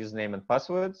the username and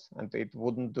passwords, and it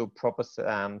wouldn't do proper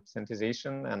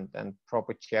synthesization and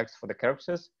proper checks for the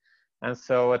characters. And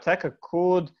so attacker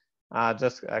could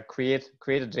just create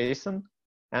a JSON,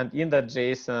 and in that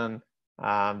JSON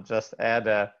just add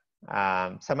a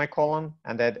semicolon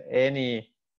and add any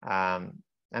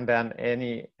and then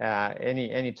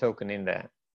any token in there,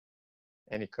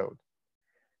 any code.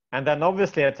 And then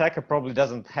obviously attacker probably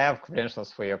doesn't have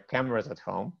credentials for your cameras at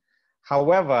home.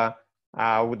 However,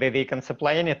 they can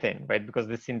supply anything, right? Because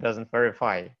the scene doesn't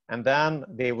verify. And then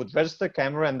they would register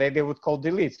camera and they would call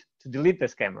delete to delete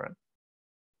this camera.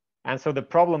 And so the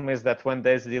problem is that when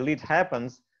this delete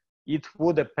happens, it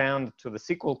would append to the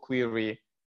SQL query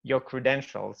your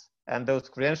credentials. And those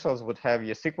credentials would have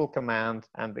your SQL command.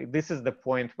 And this is the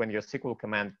point when your SQL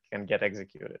command can get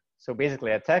executed. So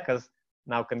basically attackers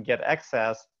now can get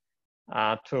access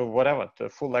to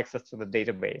full access to the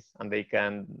database, and they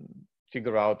can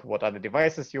figure out what other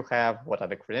devices you have, what are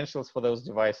the credentials for those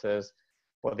devices,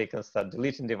 or they can start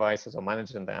deleting devices or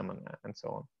managing them, and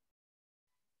so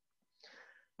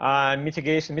on.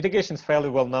 Mitigation is fairly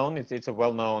well known. It's a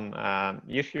well-known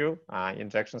issue.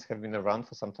 Injections have been around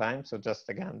for some time. So just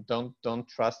again, don't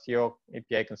trust your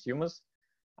API consumers.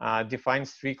 Define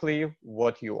strictly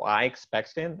what you are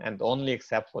expecting and only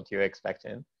accept what you're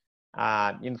expecting.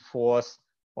 Enforce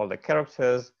all the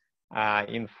characters,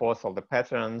 enforce all the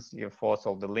patterns, enforce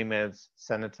all the limits,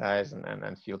 sanitize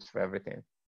and filter everything.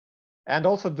 And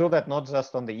also do that not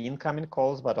just on the incoming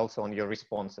calls, but also on your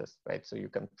responses, right? So you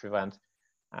can prevent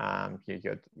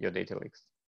your data leaks.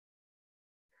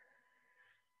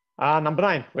 Number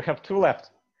 9, we have 2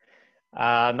 left.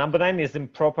 Number 9 is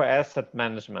improper asset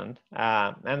management.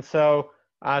 And so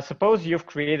suppose you've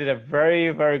created a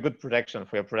very, very good protection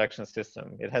for your production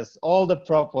system. It has all the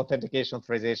proper authentication,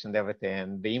 authorization,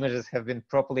 everything. The images have been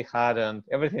properly hardened.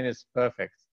 Everything is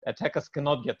perfect. Attackers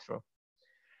cannot get through.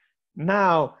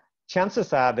 Now,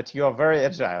 chances are that you are very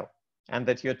agile and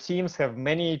that your teams have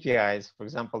many APIs. For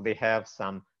example, they have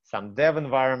some dev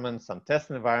environments, some test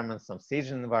environments, some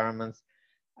staging environments,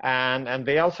 and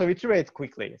they also iterate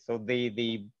quickly. So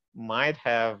they might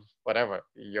have whatever,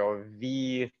 your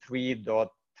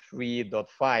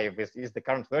v3.3.5 is the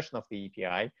current version of the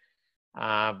API,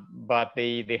 but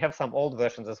they have some old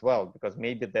versions as well, because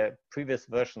maybe the previous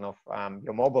version of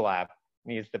your mobile app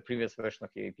needs the previous version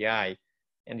of your API,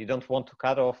 and you don't want to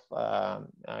cut off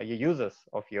your users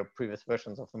of your previous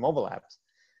versions of the mobile apps.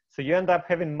 So you end up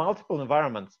having multiple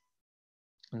environments,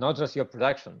 not just your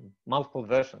production, multiple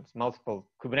versions, multiple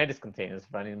Kubernetes containers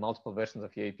running multiple versions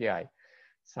of your API.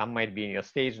 Some might be in your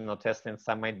staging or testing,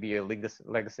 some might be your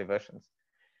legacy versions.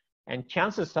 And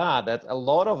chances are that a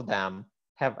lot of them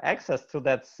have access to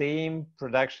that same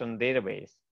production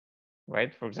database,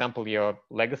 right? For example, your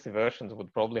legacy versions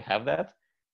would probably have that.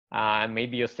 And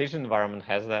maybe your staging environment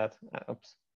has that,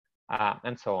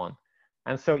 and so on.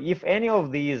 And so if any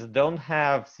of these don't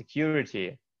have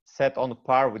security set on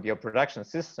par with your production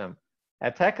system,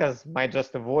 attackers might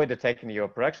just avoid attacking your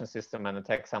production system and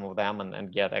attack some of them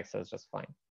and get access just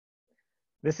fine.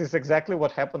 This is exactly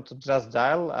what happened to Just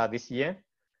Dial this year.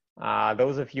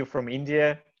 Those of you from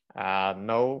India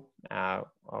know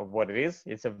what it is.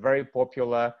 It's a very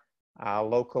popular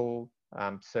local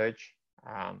search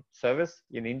service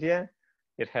in India.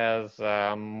 It has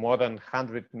more than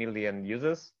 100 million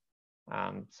users.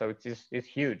 So it's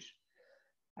huge.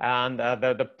 And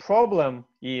the problem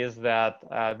is that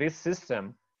this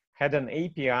system had an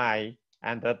API,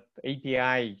 and that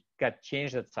API got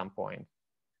changed at some point.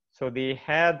 So they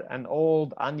had an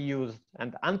old, unused,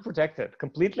 and unprotected,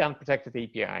 completely unprotected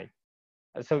API.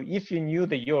 So if you knew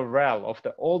the URL of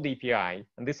the old API,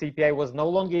 and this API was no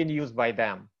longer in use by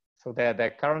them, so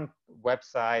their current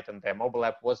website and their mobile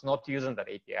app was not using that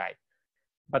API.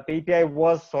 But the API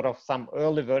was sort of some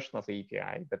early version of the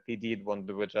API that they did when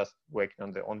they were just working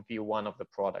on V1 of the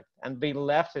product. And they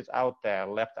left it out there,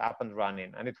 left up and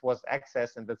running, and it was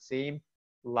accessed in the same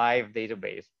live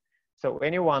database. So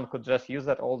anyone could just use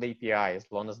that old API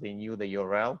as long as they knew the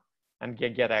URL and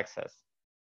get access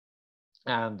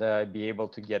and be able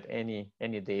to get any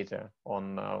data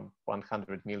on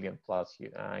 100 million plus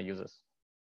users.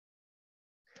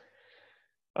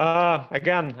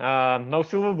 Again, no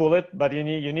silver bullet, but you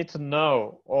need to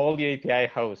know all your API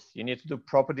hosts. You need to do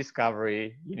proper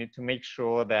discovery. You need to make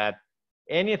sure that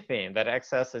anything that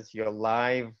accesses your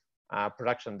live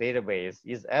production database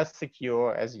is as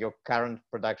secure as your current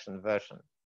production version.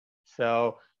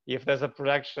 So if there's a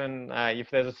if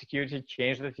there's a security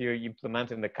change that you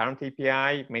implement in the current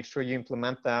API, make sure you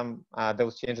implement them,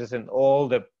 those changes in all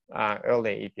the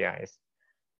early APIs.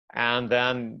 And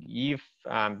then if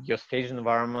your stage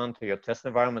environment or your test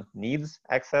environment needs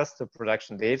access to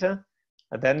production data,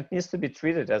 then it needs to be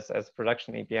treated as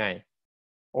production API.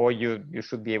 Or you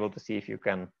should be able to see if you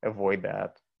can avoid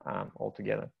that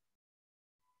altogether.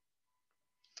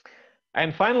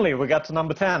 And finally, we got to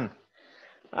number 10.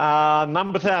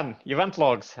 Number 10, event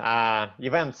logs,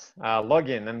 events,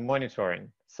 login and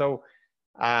monitoring. So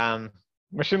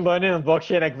machine learning and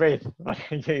blockchain are great, but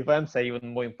your events are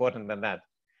even more important than that.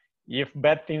 If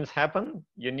bad things happen,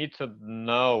 you need to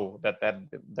know that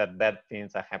bad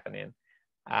things are happening.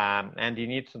 And you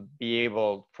need to be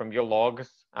able, from your logs,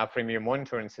 from your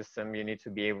monitoring system, you need to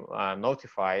be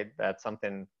notified that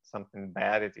something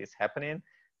bad is happening.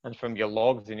 And from your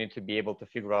logs, you need to be able to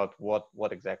figure out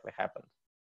what exactly happened.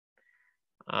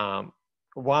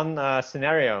 One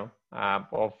scenario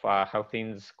of how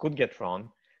things could get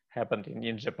wrong happened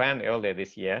in Japan earlier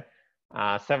this year.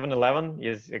 7-Eleven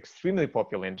is extremely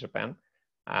popular in Japan,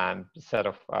 set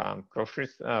of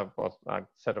groceries,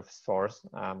 set of stores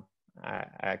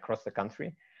across the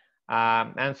country.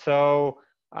 And so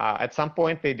at some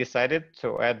point they decided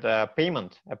to add a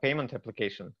payment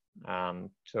application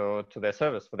to their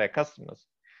service for their customers.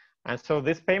 And so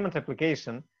this payment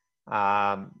application,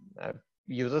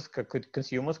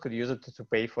 consumers could use it to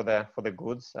pay for the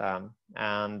goods,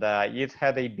 and it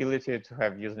had the ability to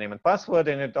have username and password,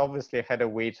 and it obviously had a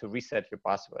way to reset your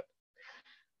password.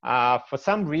 For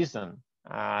some reason,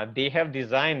 they have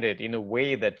designed it in a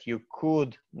way that you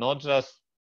could not just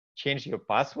change your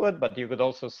password, but you could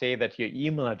also say that your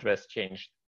email address changed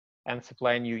and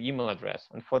supply a new email address.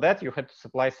 And for that, you had to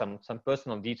supply some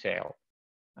personal detail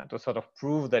to sort of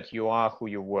prove that you are who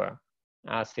you were,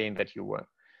 saying that you were.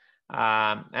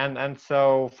 And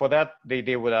so for that,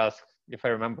 they would ask, if I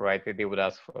remember right, they would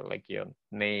ask for like your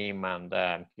name and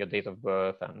your date of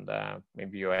birth and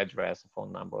maybe your address,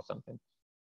 phone number or something.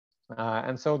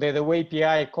 And so there were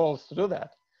API calls to do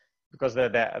that, because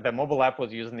the mobile app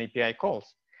was using API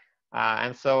calls.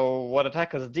 And so what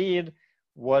attackers did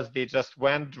was they just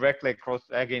went directly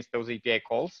against those API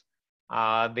calls.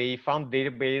 They found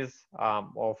database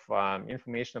of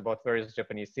information about various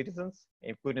Japanese citizens,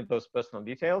 including those personal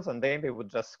details, and then they would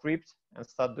just script and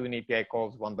start doing API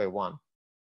calls one by one.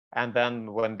 And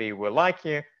then when they were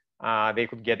lucky, they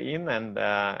could get in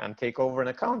and take over an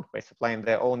account by supplying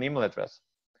their own email address.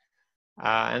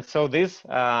 And so this,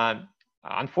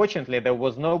 unfortunately, there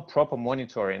was no proper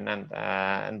monitoring and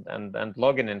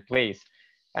login in place.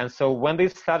 And so when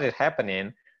this started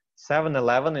happening,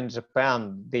 7-Eleven in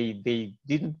Japan, they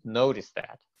didn't notice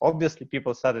that. Obviously,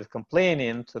 people started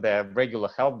complaining to their regular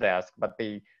help desk, but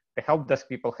the help desk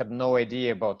people had no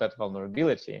idea about that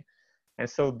vulnerability. And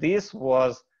so this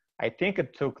was, I think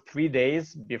it took 3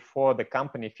 days before the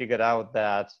company figured out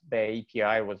that the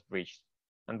API was breached.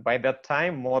 And by that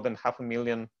time, more than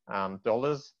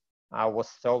 $500,000 was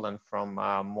stolen from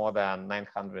more than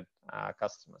 900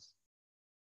 customers.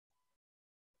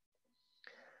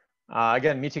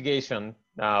 Again, mitigation,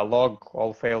 log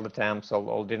all failed attempts,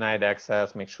 all denied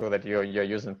access, make sure that you're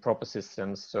using proper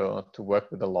systems to work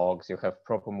with the logs, you have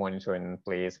proper monitoring in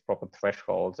place, proper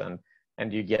thresholds, and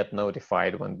you get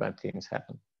notified when bad things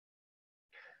happen.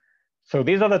 So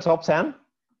these are the top 10.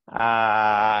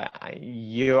 I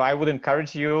would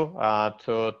encourage you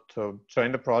to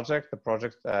join the project. The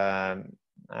project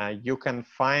you can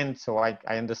find, so I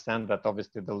understand that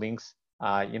obviously the links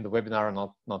in the webinar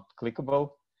are not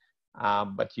clickable.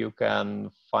 But you can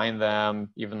find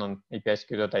them even on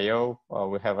apisecurity.io.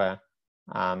 We have a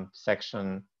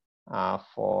section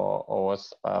for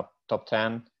OWASP top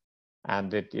 10,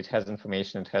 and it has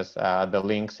information. It has the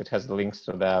links. It has the links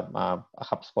to the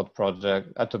HubSpot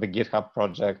project, to the GitHub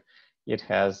project. It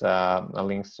has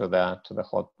links to the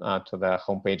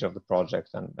homepage of the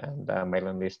project and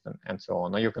mailing list and so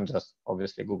on. Or you can just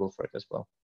obviously Google for it as well.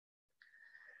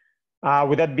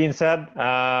 With that being said,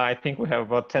 I think we have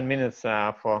about 10 minutes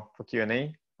for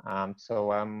Q&A.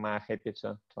 So I'm happy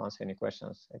to answer any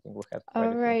questions. I think we have. All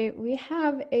right, we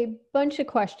have a bunch of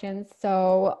questions,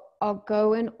 so I'll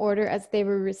go in order as they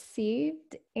were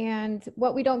received. And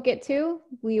what we don't get to,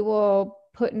 we will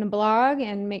put in a blog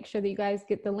and make sure that you guys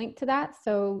get the link to that.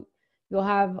 So you'll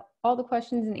have all the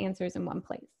questions and answers in one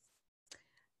place.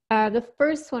 The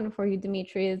first one for you,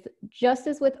 Dimitri, is just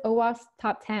as with OWASP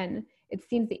top 10, it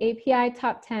seems the API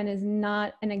top 10 is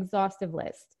not an exhaustive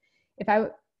list.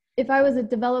 If if I was a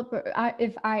developer,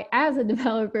 if I as a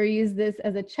developer use this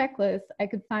as a checklist, I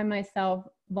could find myself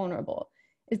vulnerable.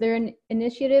 Is there an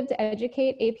initiative to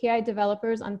educate API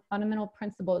developers on fundamental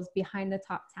principles behind the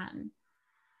top 10?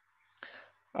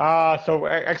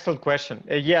 Excellent question.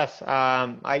 Yes,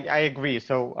 I agree.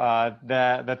 So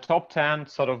the top 10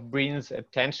 sort of brings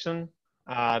attention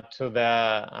to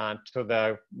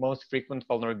the most frequent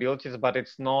vulnerabilities, but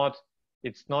it's not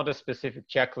a specific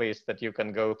checklist that you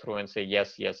can go through and say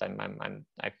yes,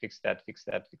 I fixed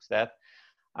that.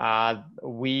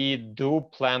 We do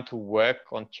plan to work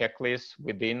on checklists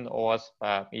within OWASP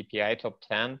API top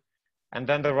 10, and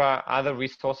then there are other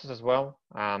resources as well.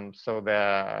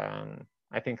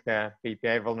 I think the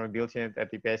API vulnerability at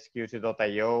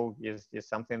apsecurity.io is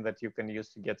something that you can use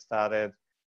to get started.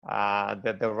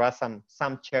 That there are some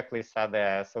checklists out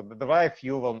there. So there are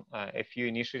a few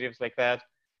initiatives like that.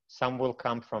 Some will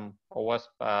come from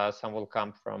OWASP, some will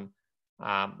come from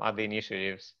other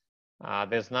initiatives.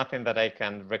 There's nothing that I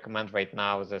can recommend right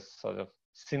now as a sort of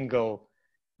single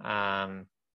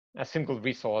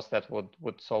resource that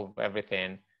would solve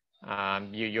everything.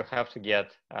 You have to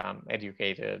get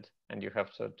educated, and you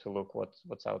have to look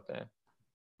what's out there.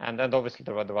 And then obviously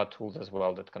there are tools as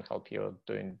well that can help you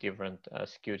doing different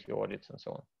security audits and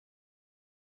so on.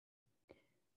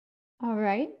 All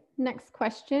right, next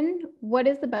question. What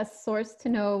is the best source to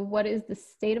know what is the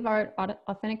state-of-art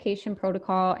authentication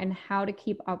protocol and how to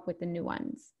keep up with the new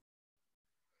ones?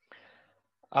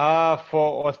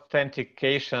 For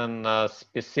authentication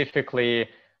specifically,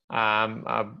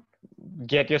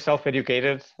 get yourself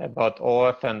educated about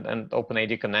OAuth and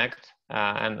OpenID Connect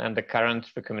and the current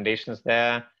recommendations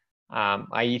there.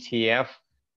 IETF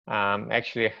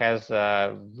actually has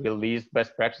released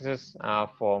best practices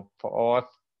for OAuth.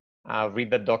 Read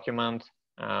that document.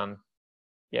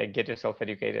 Get yourself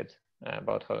educated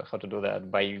about how to do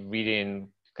that by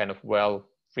reading kind of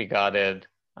well-regarded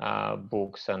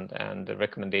books and the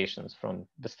recommendations from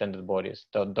the standard bodies.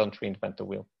 Don't reinvent the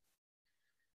wheel.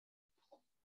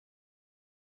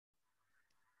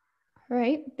 All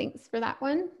right, thanks for that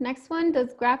one. Next one,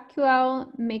 does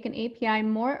GraphQL make an API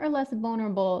more or less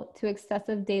vulnerable to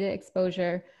excessive data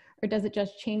exposure, or does it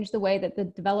just change the way that the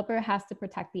developer has to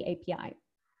protect the API?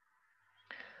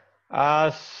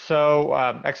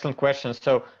 Excellent question.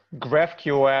 So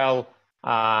GraphQL,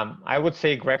 I would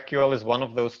say GraphQL is one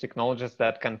of those technologies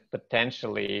that can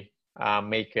potentially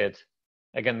make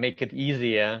it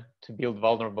easier to build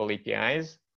vulnerable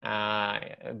APIs.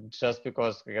 Just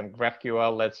because again,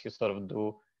 GraphQL lets you sort of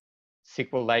do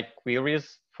SQL-like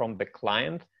queries from the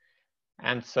client.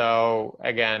 And so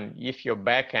again, if your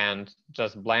backend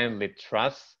just blindly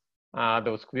trusts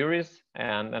those queries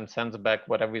and sends back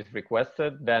whatever is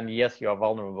requested, then yes, you are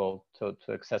vulnerable to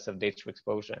excessive data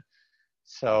exposure.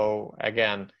 So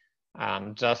again,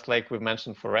 just like we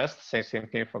mentioned for REST, same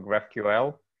thing for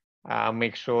GraphQL,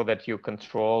 make sure that you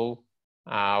control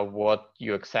what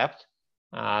you accept.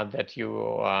 That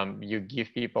you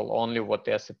give people only what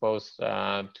they're supposed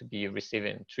to be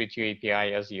receiving. Treat your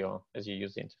API as your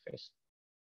user interface.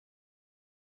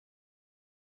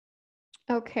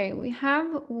 Okay, we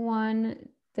have one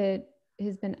that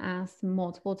has been asked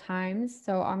multiple times,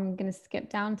 so I'm going to skip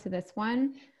down to this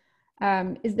one.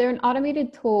 Is there an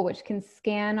automated tool which can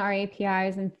scan our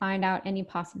APIs and find out any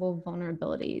possible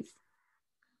vulnerabilities?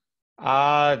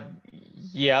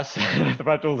 Yes, there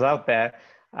are tools out there.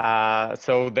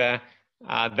 So the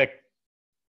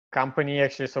company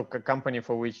actually, so a company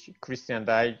for which Christian and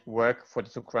I work,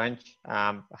 42Crunch,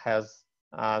 has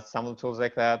some of the tools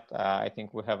like that. I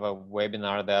think we have a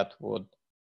webinar that would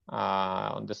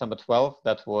on December 12th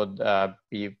that would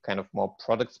be kind of more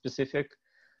product specific.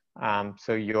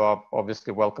 So you are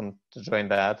obviously welcome to join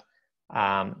that.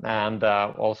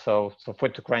 Also, so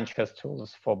 42Crunch has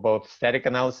tools for both static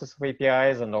analysis of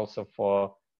APIs and also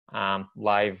for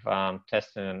live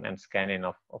testing and scanning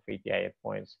of API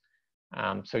endpoints.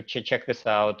 So check this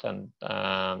out, and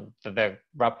there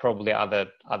are probably other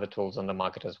tools on the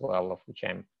market as well, of which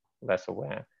I'm less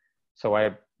aware. So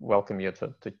I welcome you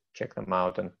to check them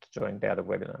out and to join the other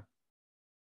webinar.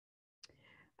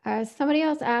 Somebody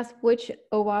else asked, which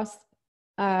OWASP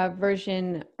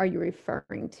version are you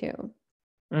referring to?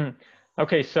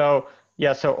 Okay, so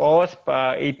yeah, so OWASP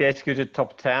API Security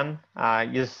Top 10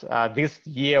 is this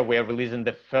year we're releasing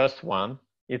the first one.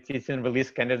 It's in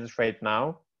release candidates right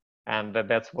now, and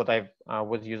that's what I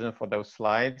was using for those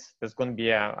slides. There's going to be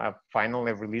a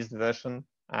finally released version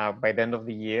by the end of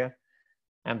the year,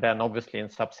 and then obviously in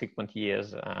subsequent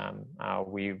years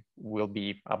we will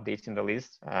be updating the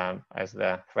list as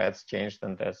the threats change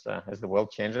and as the world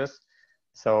changes.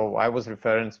 So I was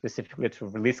referring specifically to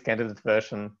release candidate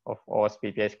version of OWASP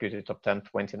API Security Top 10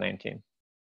 2019.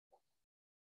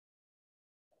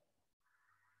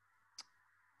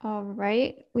 All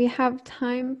right, we have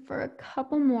time for a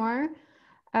couple more.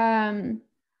 Let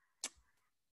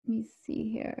me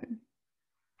see here.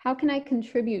 How can I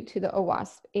contribute to the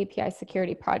OWASP API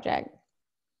Security project?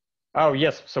 Oh,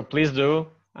 yes, so please do.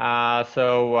 There's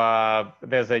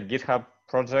a GitHub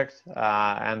project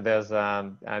and there's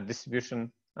a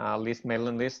distribution list,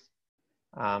 mailing list.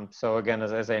 So again,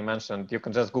 as I mentioned, you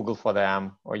can just Google for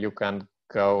them, or you can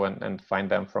go and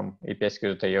find them from API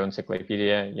Security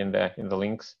Encyclopedia in the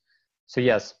links. So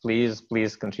yes,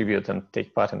 please contribute and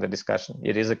take part in the discussion.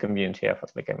 It is a community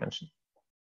effort, like I mentioned.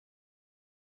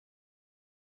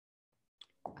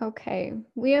 Okay,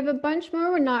 we have a bunch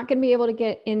more we're not going to be able to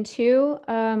get into.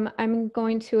 I'm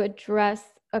going to address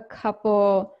a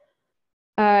couple.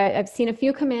 I've seen a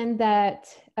few come in that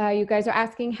you guys are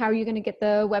asking, how are you going to get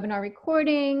the webinar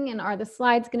recording, and are the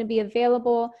slides going to be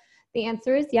available? The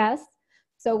answer is yes.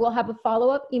 So we'll have a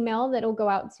follow-up email that will go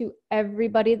out to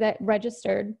everybody that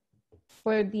registered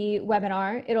for the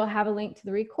webinar. It'll have a link to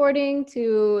the recording,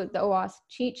 to the OWASP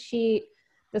cheat sheet,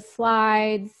 the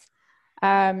slides,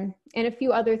 and a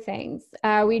few other things.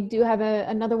 We do have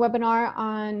another webinar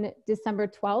on December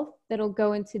 12th that'll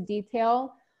go into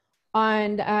detail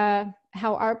on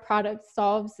how our product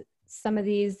solves some of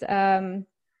these, some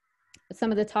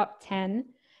of the top 10,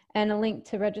 and a link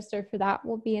to register for that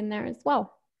will be in there as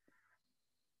well.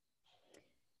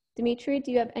 Dimitri,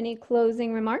 do you have any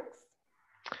closing remarks?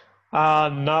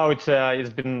 No,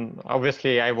 it's been,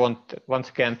 obviously, I want once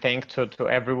again thank to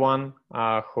everyone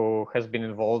who has been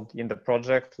involved in the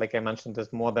project. Like I mentioned,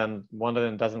 there's more than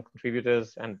a dozen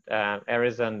contributors, and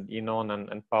Aries and Inon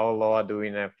and Paolo are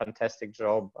doing a fantastic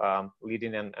job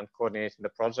leading and coordinating the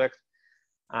project.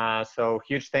 So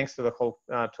huge thanks to to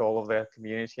all of the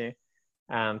community,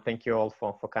 and thank you all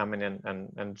for coming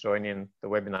and joining the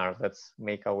webinar. Let's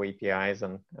make our APIs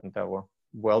and our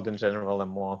world in general a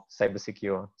more cyber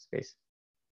secure space.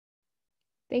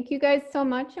 Thank you guys so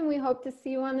much, and we hope to see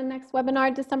you on the next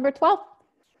webinar, December 12th.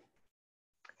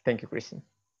 Thank you, Kristen.